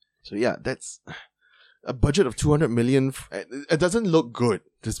 So yeah, that's a budget of 200 million. It doesn't look good.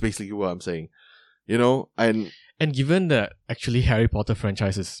 That's basically what I'm saying. You know, and given that actually Harry Potter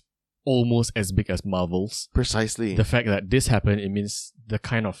franchise is almost as big as Marvel's, precisely the fact that this happened, it means the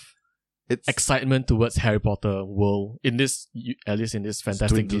kind of excitement towards Harry Potter world at least in this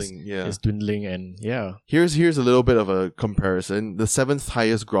Fantastic Beasts is dwindling, and Here's a little bit of a comparison. The 7th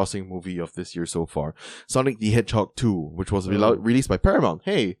highest grossing movie of this year so far, Sonic the Hedgehog 2, which was released by Paramount.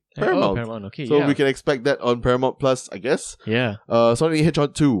 Hey, Paramount. Paramount, okay. So we can expect that on Paramount Plus, I guess. Yeah. Sonic the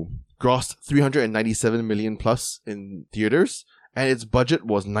Hedgehog 2 grossed 397 million plus in theaters, and its budget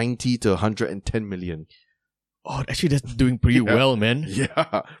was 90 to 110 million. Oh, actually, that's doing pretty well, man.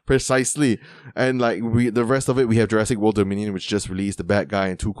 Yeah, precisely. And like the rest of it, we have Jurassic World Dominion, which just released, The Bad Guy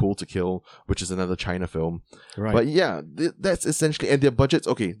and Too Cool to Kill, which is another China film. Right. But yeah, that's essentially, and their budgets.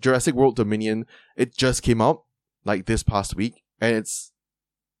 Okay, Jurassic World Dominion, it just came out like this past week, and it's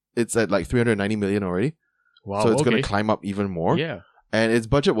at like 390 million already. Wow. So it's gonna climb up even more. Yeah. And its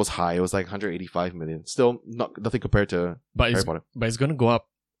budget was high. It was like 185 million. Still nothing compared to Harry Potter. But it's gonna go up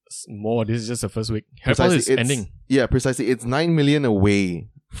more. This is just the first week. Harry Potter is ending. Yeah, precisely. It's 9 million away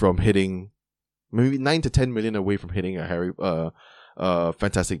from hitting, maybe 9 to 10 million away from hitting a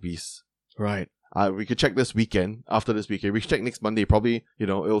Fantastic Beasts. Right. We could check this weekend. After this weekend, we should check next Monday. Probably,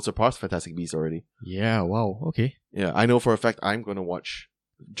 it'll surpass Fantastic Beasts already. Yeah. Wow. Okay. Yeah, I know for a fact I'm gonna watch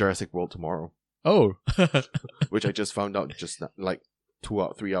Jurassic World tomorrow. Oh. Which I just found out just like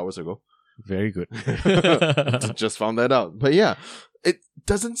 3 hours ago. Very good. Just found that out. But yeah, it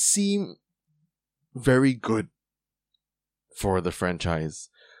doesn't seem very good for the franchise.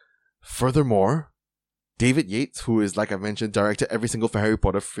 Furthermore, David Yates, who is, like I mentioned, directed every single Harry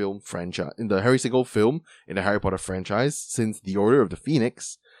Potter film franchise, in the Harry Potter franchise since The Order of the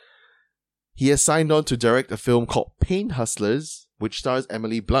Phoenix, he has signed on to direct a film called Pain Hustlers, which stars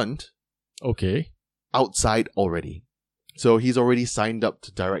Emily Blunt. Okay. Outside already. So he's already signed up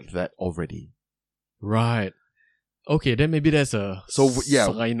to direct that already. Right. Okay, then maybe there's a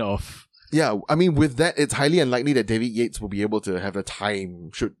sign of... Yeah, I mean, with that, it's highly unlikely that David Yates will be able to have the time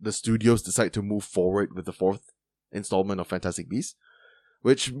should the studios decide to move forward with the 4th installment of Fantastic Beasts.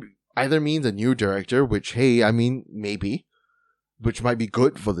 Which either means a new director, which, hey, I mean, maybe. Which might be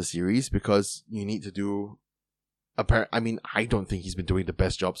good for the series because you need to do... I don't think he's been doing the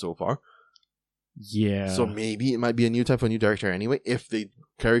best job so far. Yeah. So maybe it might be a new time for a new director anyway, if they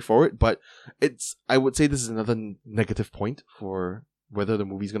carry forward. But I would say this is another negative point for whether the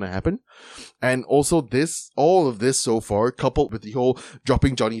movie's going to happen. And also all of this so far, coupled with the whole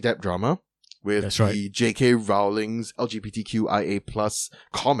dropping Johnny Depp drama, with the J.K. Rowling's LGBTQIA+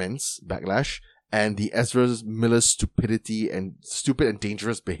 comments, backlash, and the Ezra Miller's stupid and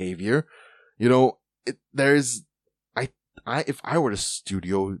dangerous behavior, if I were the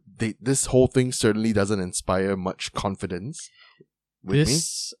studio, this whole thing certainly doesn't inspire much confidence with me.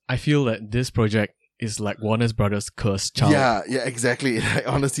 I feel that this project is like Warner Brothers' cursed child. Yeah, exactly.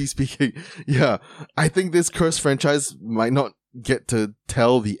 Honestly speaking, yeah. I think this cursed franchise might not get to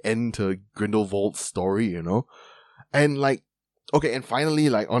tell the end to Grindelwald's story, And and finally,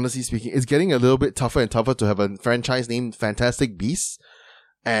 honestly speaking, it's getting a little bit tougher and tougher to have a franchise named Fantastic Beasts.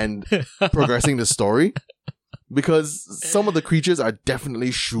 and progressing the story. Because some of the creatures are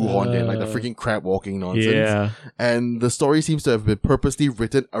definitely shoehorned in, like the freaking crab walking nonsense. Yeah. And the story seems to have been purposely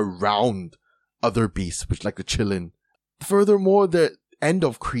written around other beasts, which like the Chillin. Furthermore, the end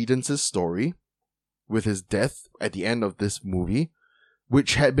of Credence's story, with his death at the end of this movie,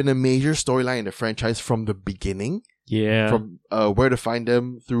 which had been a major storyline in the franchise from the beginning. Yeah. From Where to Find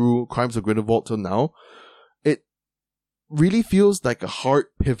Them through Crimes of Grindelwald till now. It really feels like a hard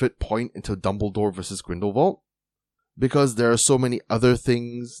pivot point into Dumbledore versus Grindelwald. Because there are so many other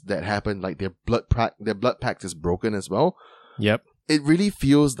things that happen, like their blood pact is broken as well. Yep. It really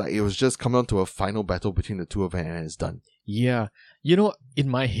feels like it was just come down to a final battle between the two of them and it's done. Yeah. You know, in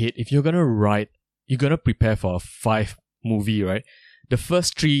my head, if you're gonna prepare for a 5 movie, right? The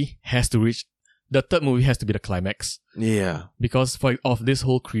first 3 has to reach, the third movie has to be the climax. Yeah. Because of this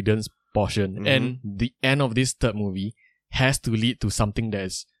whole Credence portion, and the end of this third movie has to lead to something that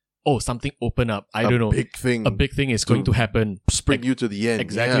is, something open up. I don't know. A big thing. A big thing is going to happen. Spring you to the end.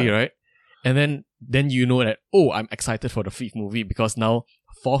 Exactly, right? And then you know that, I'm excited for the 5th movie because now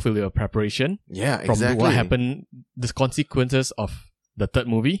 4th will be a preparation. Yeah, from exactly. what happened, the consequences of the 3rd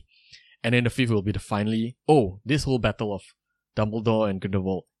movie. And then the 5th will be the finally, this whole battle of Dumbledore and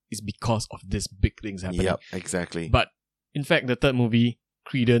Grindelwald is because of these big things happening. Yep, exactly. But in fact, the 3rd movie,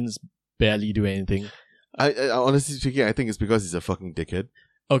 Credence barely do anything. I honestly speaking, I think it's because he's a fucking dickhead.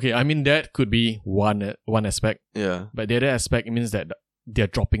 Okay, I mean, that could be one aspect. Yeah. But the other aspect means that they're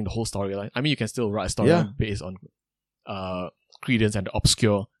dropping the whole storyline. I mean, you can still write a storyline based on Credence and the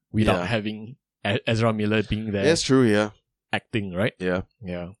Obscure without having Ezra Miller being there. That's true, yeah. Acting, right? Yeah.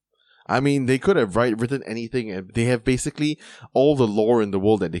 Yeah. I mean, they could have written anything, and they have basically all the lore in the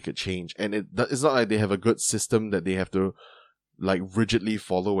world that they could change. And it's not like they have a good system that they have to like rigidly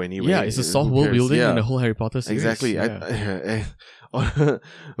follow anyway. Yeah, it's a soft world building in the whole Harry Potter series. Exactly. Yeah.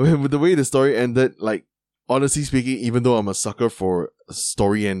 With the way the story ended, like, honestly speaking, even though I'm a sucker for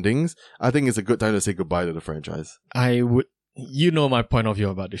story endings, I think it's a good time to say goodbye to the franchise. You know my point of view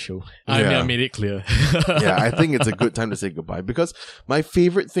about the show. I mean, I made it clear. Yeah, I think it's a good time to say goodbye because my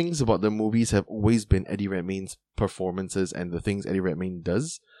favorite things about the movies have always been Eddie Redmayne's performances and the things Eddie Redmayne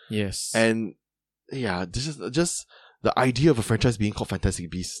does. Yes. And yeah, this is just the idea of a franchise being called Fantastic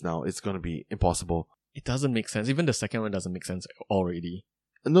Beasts now, it's going to be impossible. It doesn't make sense. Even the second one doesn't make sense already.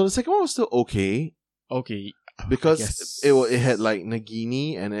 No, the second one was still okay. Okay. Because it had like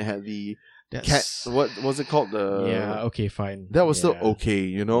Nagini and it had the cat. What was it called? Yeah, okay, fine. That was still okay,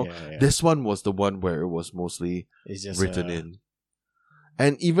 you know? Yeah. This one was the one where it was mostly it's just written in.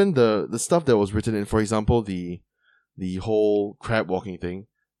 And even the stuff that was written in, for example, the whole crab walking thing,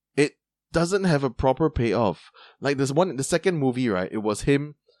 it doesn't have a proper payoff. Like this one, the second movie, right? It was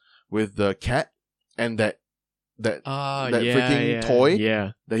him with the cat and that freaking toy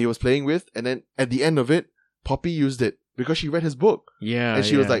that he was playing with, and then at the end of it, Poppy used it because she read his book. Yeah, and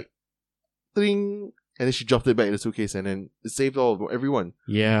she was like, "Ding," and then she dropped it back in the suitcase, and then it saved everyone.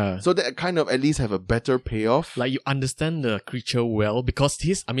 Yeah. So that kind of at least have a better payoff. Like you understand the creature well because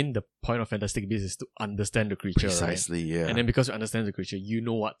the point of Fantastic Beasts is to understand the creature. Precisely, right? yeah. And then because you understand the creature, you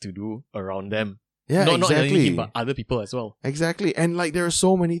know what to do around them. Yeah, not exactly. only him, but other people as well. Exactly. And like there are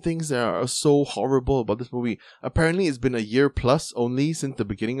so many things that are so horrible about this movie. Apparently it's been a year plus only since the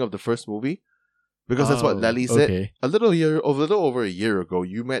beginning of the first movie. Because that's what Lally said. Okay. A little over a year ago,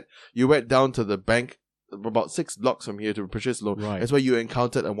 you went down to the bank about 6 blocks from here to purchase loan. Right. That's where you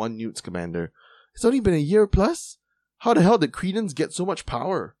encountered a 1 Newt's commander. It's only been a year plus? How the hell did Credence get so much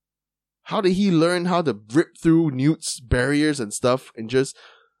power? How did he learn how to rip through Newt's barriers and stuff in just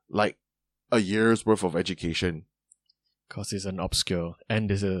like a year's worth of education? Because it's an obscure and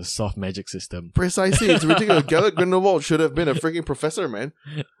there's a soft magic system. Precisely, it's ridiculous. Gellert Grindelwald should have been a freaking professor, man.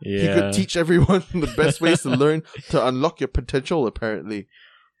 Yeah. He could teach everyone the best ways to learn to unlock your potential, apparently.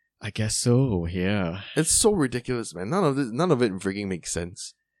 I guess so, yeah. It's so ridiculous, man. None of it freaking makes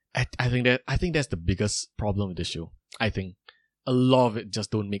sense. I think that's the biggest problem with the show. I think a lot of it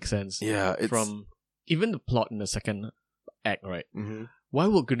just don't make sense. Yeah, it's... From even the plot in the second act, right? Mm-hmm. Why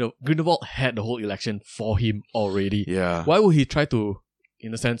would Grindelwald had the whole election for him already? Yeah. Why would he try to,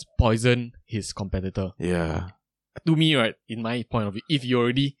 in a sense, poison his competitor? Yeah. To me, right, in my point of view, if you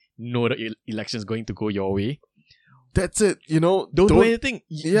already know the election is going to go your way, that's it, you know? Don't do anything.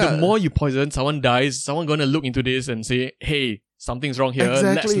 Yeah. The more you poison, someone dies, someone gonna look into this and say, hey, something's wrong here,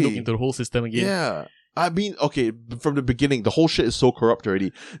 exactly. Let's look into the whole system again. Yeah. I mean, okay, from the beginning, the whole shit is so corrupt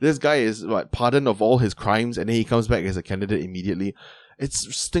already. This guy is, pardoned of all his crimes, and then he comes back as a candidate immediately. It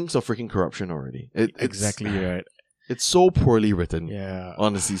stinks of freaking corruption already. Exactly right. It's so poorly written. Yeah.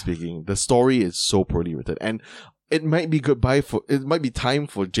 Honestly speaking, the story is so poorly written, and it might be time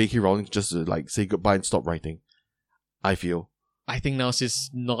for J.K. Rowling just to like say goodbye and stop writing. I feel. I think now she's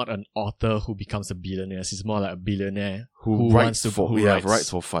not an author who becomes a billionaire. She's more like a billionaire who writes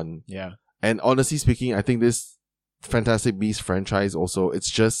for fun. Yeah. And honestly speaking, I think this Fantastic Beasts franchise also, it's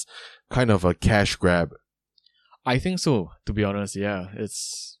just kind of a cash grab. I think so, to be honest. Yeah.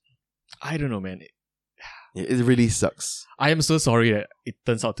 I don't know, man. It really sucks. I am so sorry that it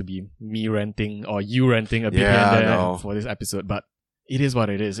turns out to be me ranting or you ranting a bit here and there for this episode, but it is what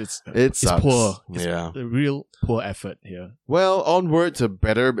it is. It's poor. It's a real poor effort here. Well, onward to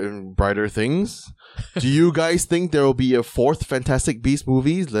better and brighter things. Do you guys think there will be a fourth Fantastic Beasts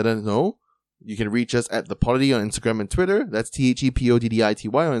movie? Let us know. You can reach us at the Poddity on Instagram and Twitter. That's THEPODDITY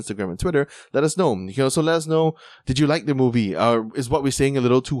on Instagram and Twitter. Let us know. You can also let us know, did you like the movie? Is what we're saying a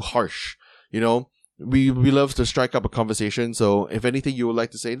little too harsh? You know, we love to strike up a conversation. So if anything you would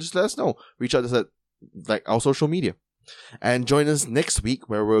like to say, just let us know. Reach out to us at our social media. And join us next week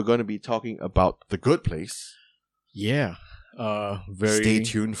where we're going to be talking about The Good Place. Yeah. Very stay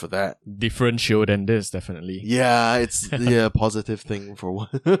tuned for that. Different show than this, definitely. Yeah, it's a positive thing for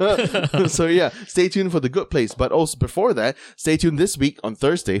one. So yeah, stay tuned for The Good Place. But also before that, stay tuned this week on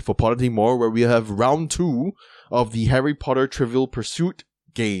Thursday for Poddity More, where we have round 2 of the Harry Potter Trivial Pursuit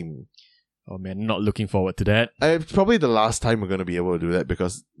game. Oh man, not looking forward to that. It's probably the last time we're going to be able to do that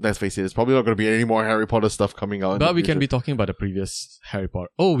because, let's face it, it's probably not going to be any more Harry Potter stuff coming out. But we can be talking about the previous Harry Potter.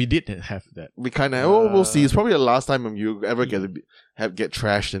 Oh, we did have that. We kind of, we'll see. It's probably the last time you ever get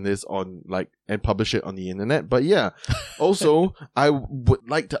trashed in this and publish it on the internet. But yeah, also, I would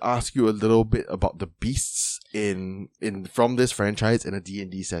like to ask you a little bit about the beasts from this franchise in a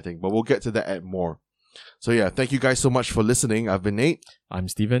D&D setting, but we'll get to that at more. So yeah, thank you guys so much for listening. I've been Nate. I'm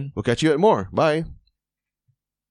Steven. We'll catch you at more. Bye.